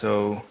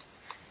 So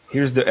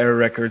here's the error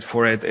record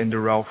for it in the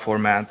raw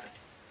format.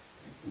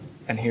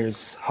 And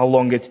here's how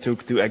long it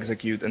took to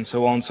execute and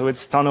so on. So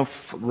it's a ton of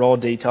raw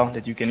data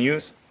that you can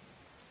use.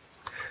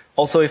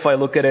 Also, if I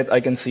look at it,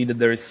 I can see that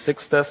there is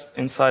 6 tests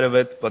inside of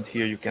it, but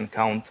here you can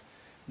count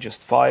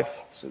just 5.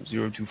 So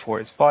 0 to 4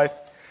 is 5.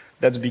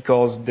 That's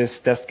because these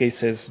test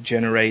cases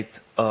generate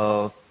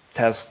a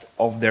test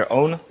of their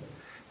own.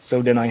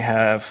 So then I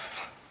have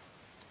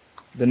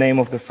the name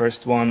of the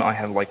first one. I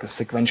have like a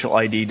sequential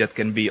ID that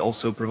can be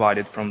also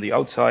provided from the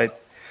outside.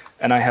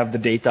 And I have the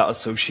data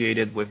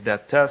associated with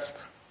that test.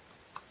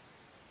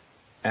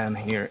 And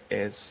here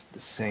is the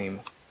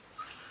same.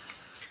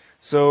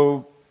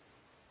 So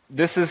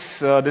this is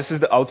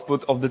the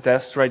output of the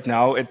test right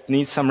now. It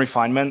needs some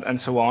refinement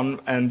and so on,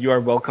 and you are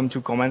welcome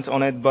to comment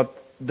on it. But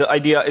the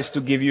idea is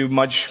to give you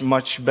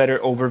much better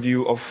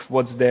overview of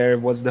what's there,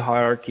 what's the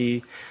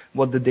hierarchy,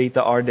 what the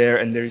data are there,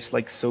 and there's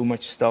like so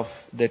much stuff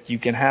that you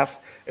can have.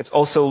 It's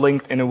also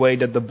linked in a way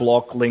that the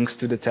block links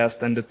to the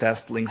test and the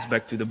test links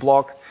back to the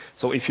block.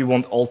 So if you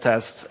want all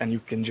tests, and you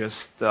can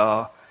just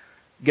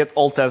get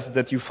all tests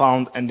that you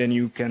found, and then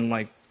you can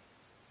like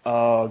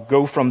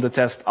go from the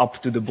test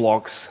up to the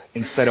blocks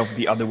instead of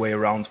the other way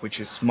around, which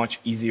is much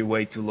easier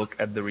way to look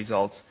at the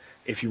results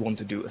if you want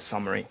to do a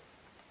summary.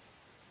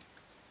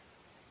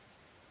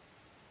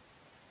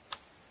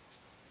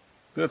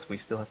 Good, we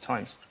still have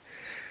time.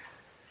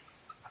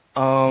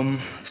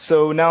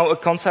 So now a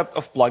concept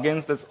of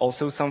plugins, that's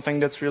also something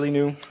that's really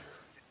new.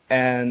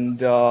 And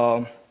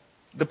the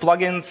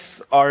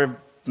plugins are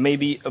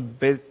maybe a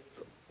bit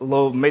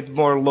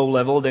more low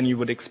level than you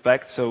would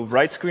expect. So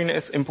write screen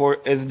is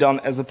done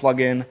as a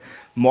plugin.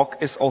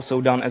 Mock is also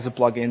done as a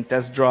plugin.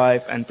 Test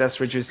drive and test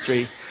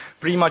registry.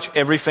 Pretty much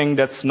everything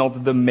that's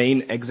not the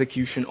main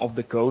execution of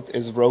the code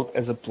is wrote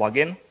as a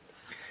plugin.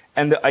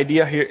 And the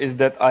idea here is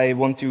that I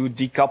want to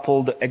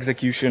decouple the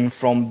execution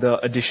from the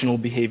additional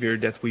behavior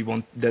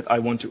that I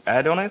want to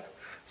add on it.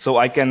 So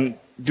I can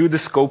do the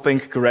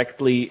scoping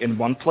correctly in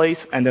one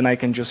place, and then I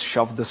can just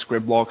shove the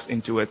script blocks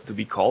into it to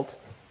be called.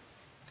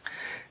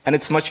 And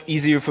it's much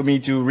easier for me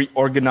to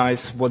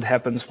reorganize what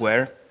happens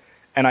where.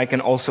 And I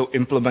can also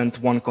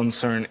implement one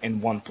concern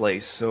in one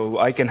place. So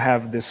I can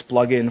have this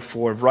plugin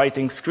for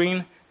writing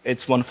screen.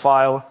 It's one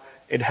file.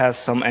 It has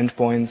some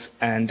endpoints.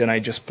 And then I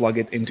just plug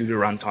it into the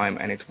runtime,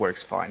 and it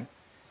works fine.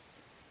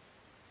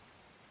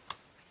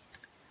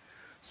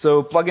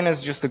 So plugin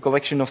is just a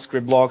collection of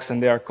script blocks,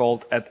 and they are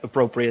called at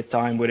appropriate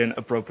time within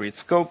appropriate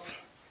scope.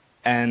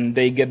 And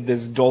they get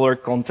this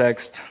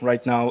 $context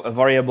right now, a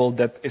variable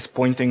that is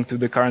pointing to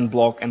the current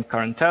block and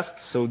current test,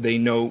 so they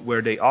know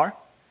where they are.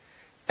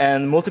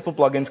 And multiple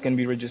plugins can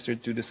be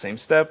registered to the same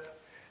step.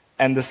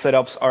 And the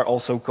setups are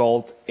also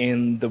called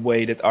in the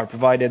way that are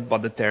provided,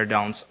 but the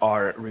teardowns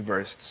are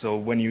reversed. So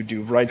when you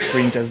do write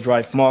screen, test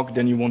drive, mock,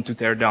 then you want to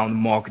tear down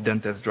mock, then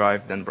test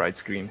drive, then write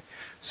screen.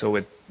 So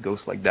it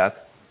goes like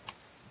that.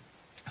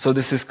 So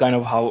this is kind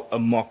of how a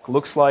mock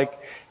looks like.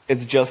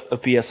 It's just a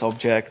PS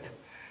object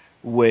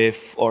with,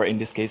 or in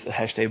this case, a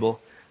hash table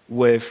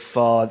with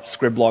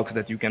script blocks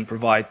that you can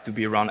provide to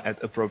be run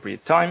at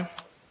appropriate time.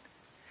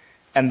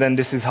 And then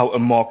this is how a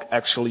mock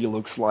actually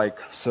looks like.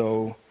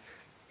 So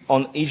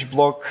on each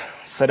block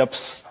setup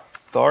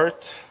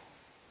start,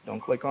 don't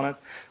click on it.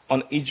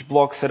 On each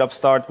block setup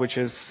start, which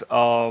is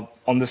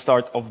on the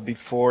start of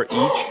before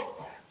each,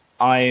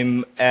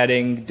 I'm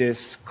adding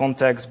this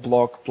context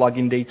block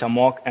plugin data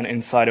mock, and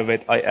inside of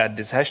it I add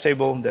this hash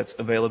table that's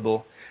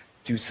available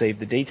to save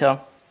the data.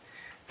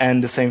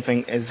 And the same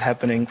thing is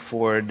happening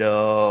for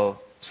the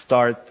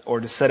start or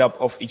the setup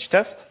of each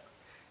test.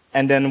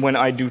 And then when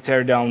I do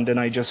teardown, then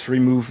I just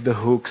remove the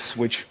hooks,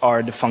 which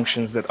are the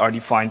functions that are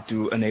defined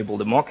to enable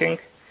the mocking.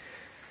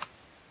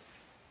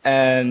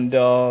 And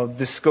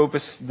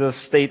the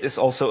state is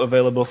also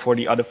available for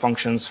the other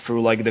functions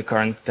through like the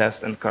current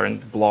test and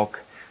current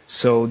block.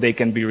 So they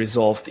can be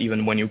resolved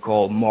even when you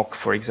call mock,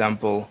 for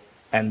example,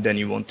 and then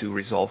you want to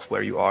resolve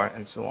where you are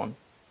and so on.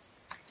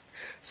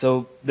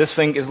 So this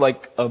thing is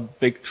like a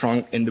big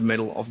trunk in the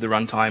middle of the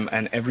runtime,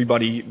 and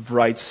everybody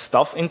writes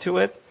stuff into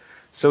it.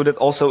 So that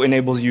also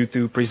enables you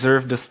to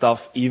preserve the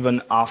stuff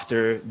even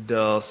after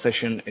the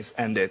session is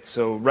ended.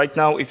 So right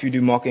now, if you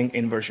do mocking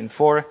in version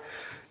 4,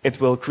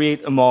 it will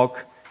create a mock,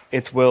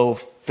 it will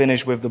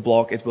finish with the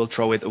block, it will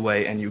throw it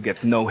away, and you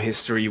get no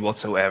history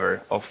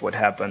whatsoever of what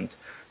happened.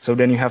 So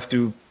then you have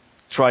to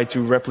try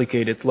to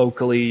replicate it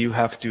locally. You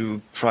have to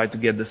try to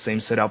get the same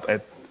setup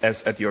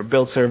as at your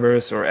build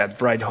servers or at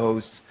Bright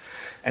hosts,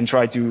 and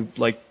try to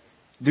like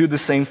do the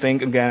same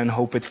thing again and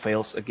hope it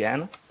fails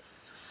again.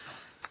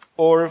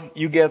 Or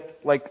you get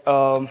like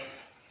a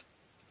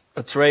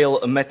trail,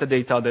 a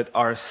metadata that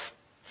are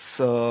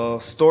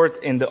stored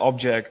in the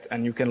object,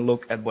 and you can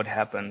look at what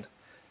happened.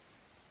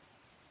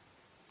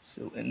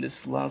 So in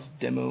this last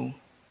demo,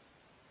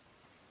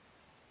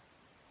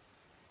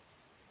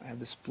 I have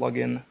this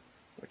plugin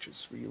which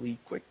is really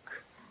quick.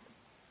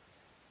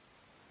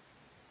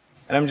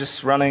 And I'm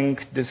just running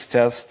this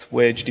test,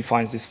 which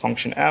defines this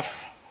function f,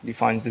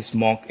 defines this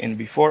mock in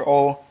before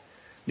all,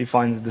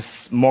 defines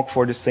this mock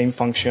for the same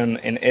function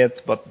in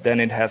it, but then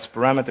it has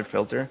parameter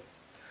filter.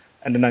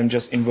 And then I'm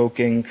just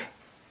invoking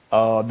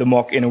the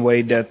mock in a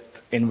way that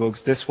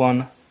invokes this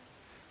one,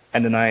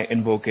 and then I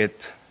invoke it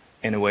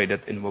in a way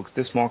that invokes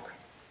this mock,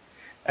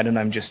 and then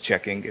I'm just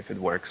checking if it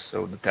works.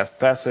 So the test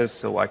passes,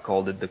 so I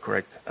called it the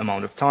correct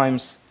amount of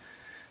times,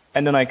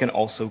 and then I can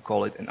also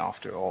call it an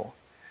after all.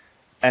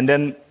 And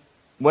then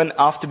when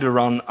after the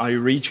run I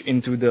reach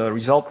into the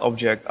result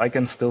object, I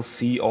can still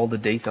see all the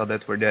data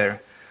that were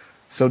there.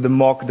 So the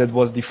mock that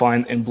was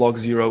defined in block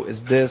 0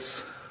 is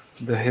this,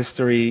 the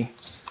history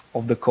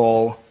of the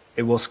call,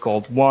 it was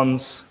called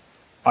once.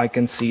 I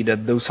can see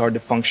that those are the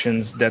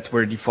functions that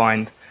were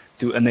defined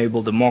to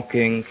enable the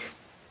mocking.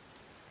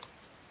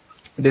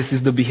 This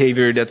is the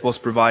behavior that was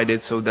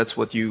provided, so that's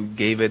what you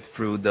gave it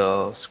through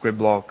the script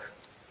block.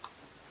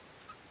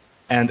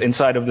 And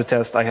inside of the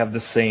test, I have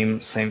the same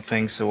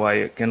thing, so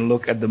I can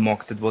look at the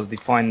mock that was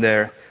defined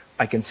there.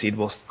 I can see it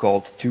was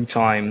called 2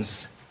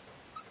 times.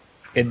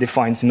 It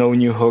defined no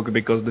new hook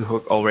because the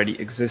hook already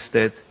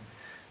existed.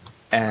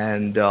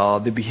 And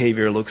the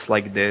behavior looks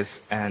like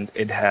this, and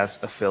it has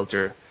a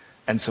filter,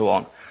 and so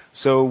on.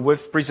 So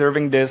with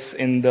preserving this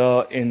in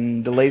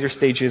the later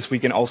stages, we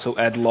can also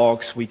add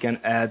logs. We can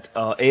add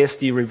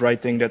AST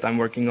rewriting that I'm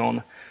working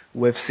on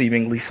with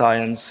seemingly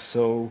science.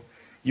 So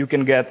you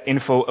can get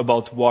info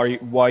about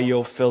why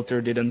your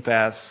filter didn't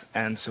pass,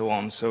 and so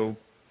on. So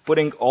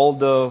putting all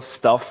the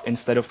stuff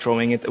instead of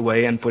throwing it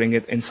away and putting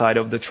it inside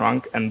of the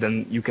trunk, and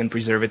then you can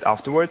preserve it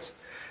afterwards,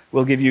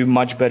 will give you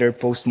much better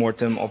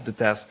post-mortem of the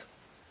test.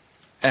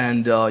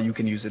 And you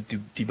can use it to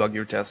debug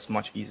your tests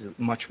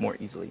much more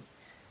easily.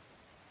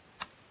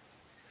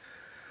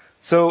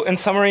 So in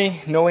summary,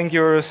 knowing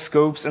your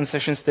scopes and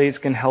session states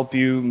can help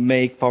you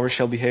make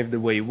PowerShell behave the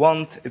way you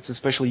want. It's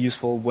especially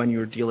useful when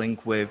you're dealing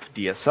with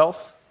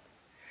DSLs.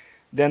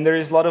 Then there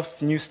is a lot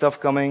of new stuff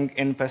coming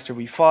in Pester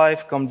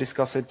v5. Come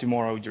discuss it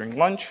tomorrow during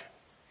lunch.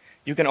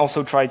 You can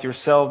also try it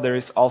yourself. There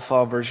is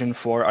alpha version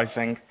 4, I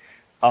think,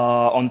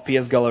 on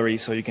PS Gallery.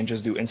 So you can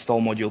just do install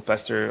module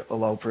Pester,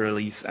 allow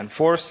pre-release, and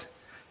force.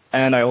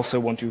 And I also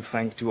want to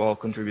thank to all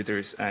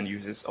contributors and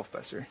users of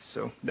Pester.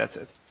 So that's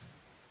it.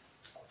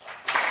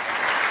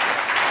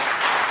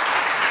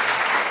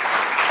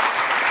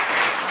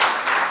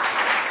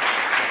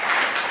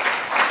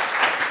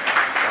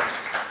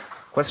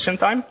 Question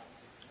time?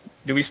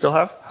 Do we still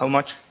have? How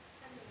much?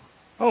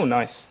 Oh,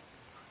 nice.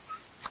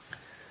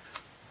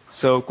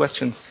 So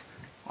questions.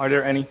 Are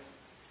there any?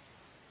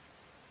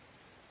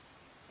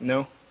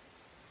 No?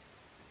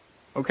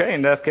 Okay,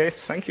 in that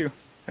case, thank you.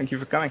 Thank you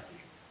for coming.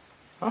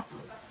 Huh?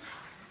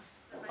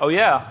 Oh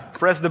yeah,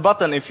 press the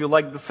button if you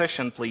like the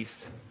session,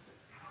 please.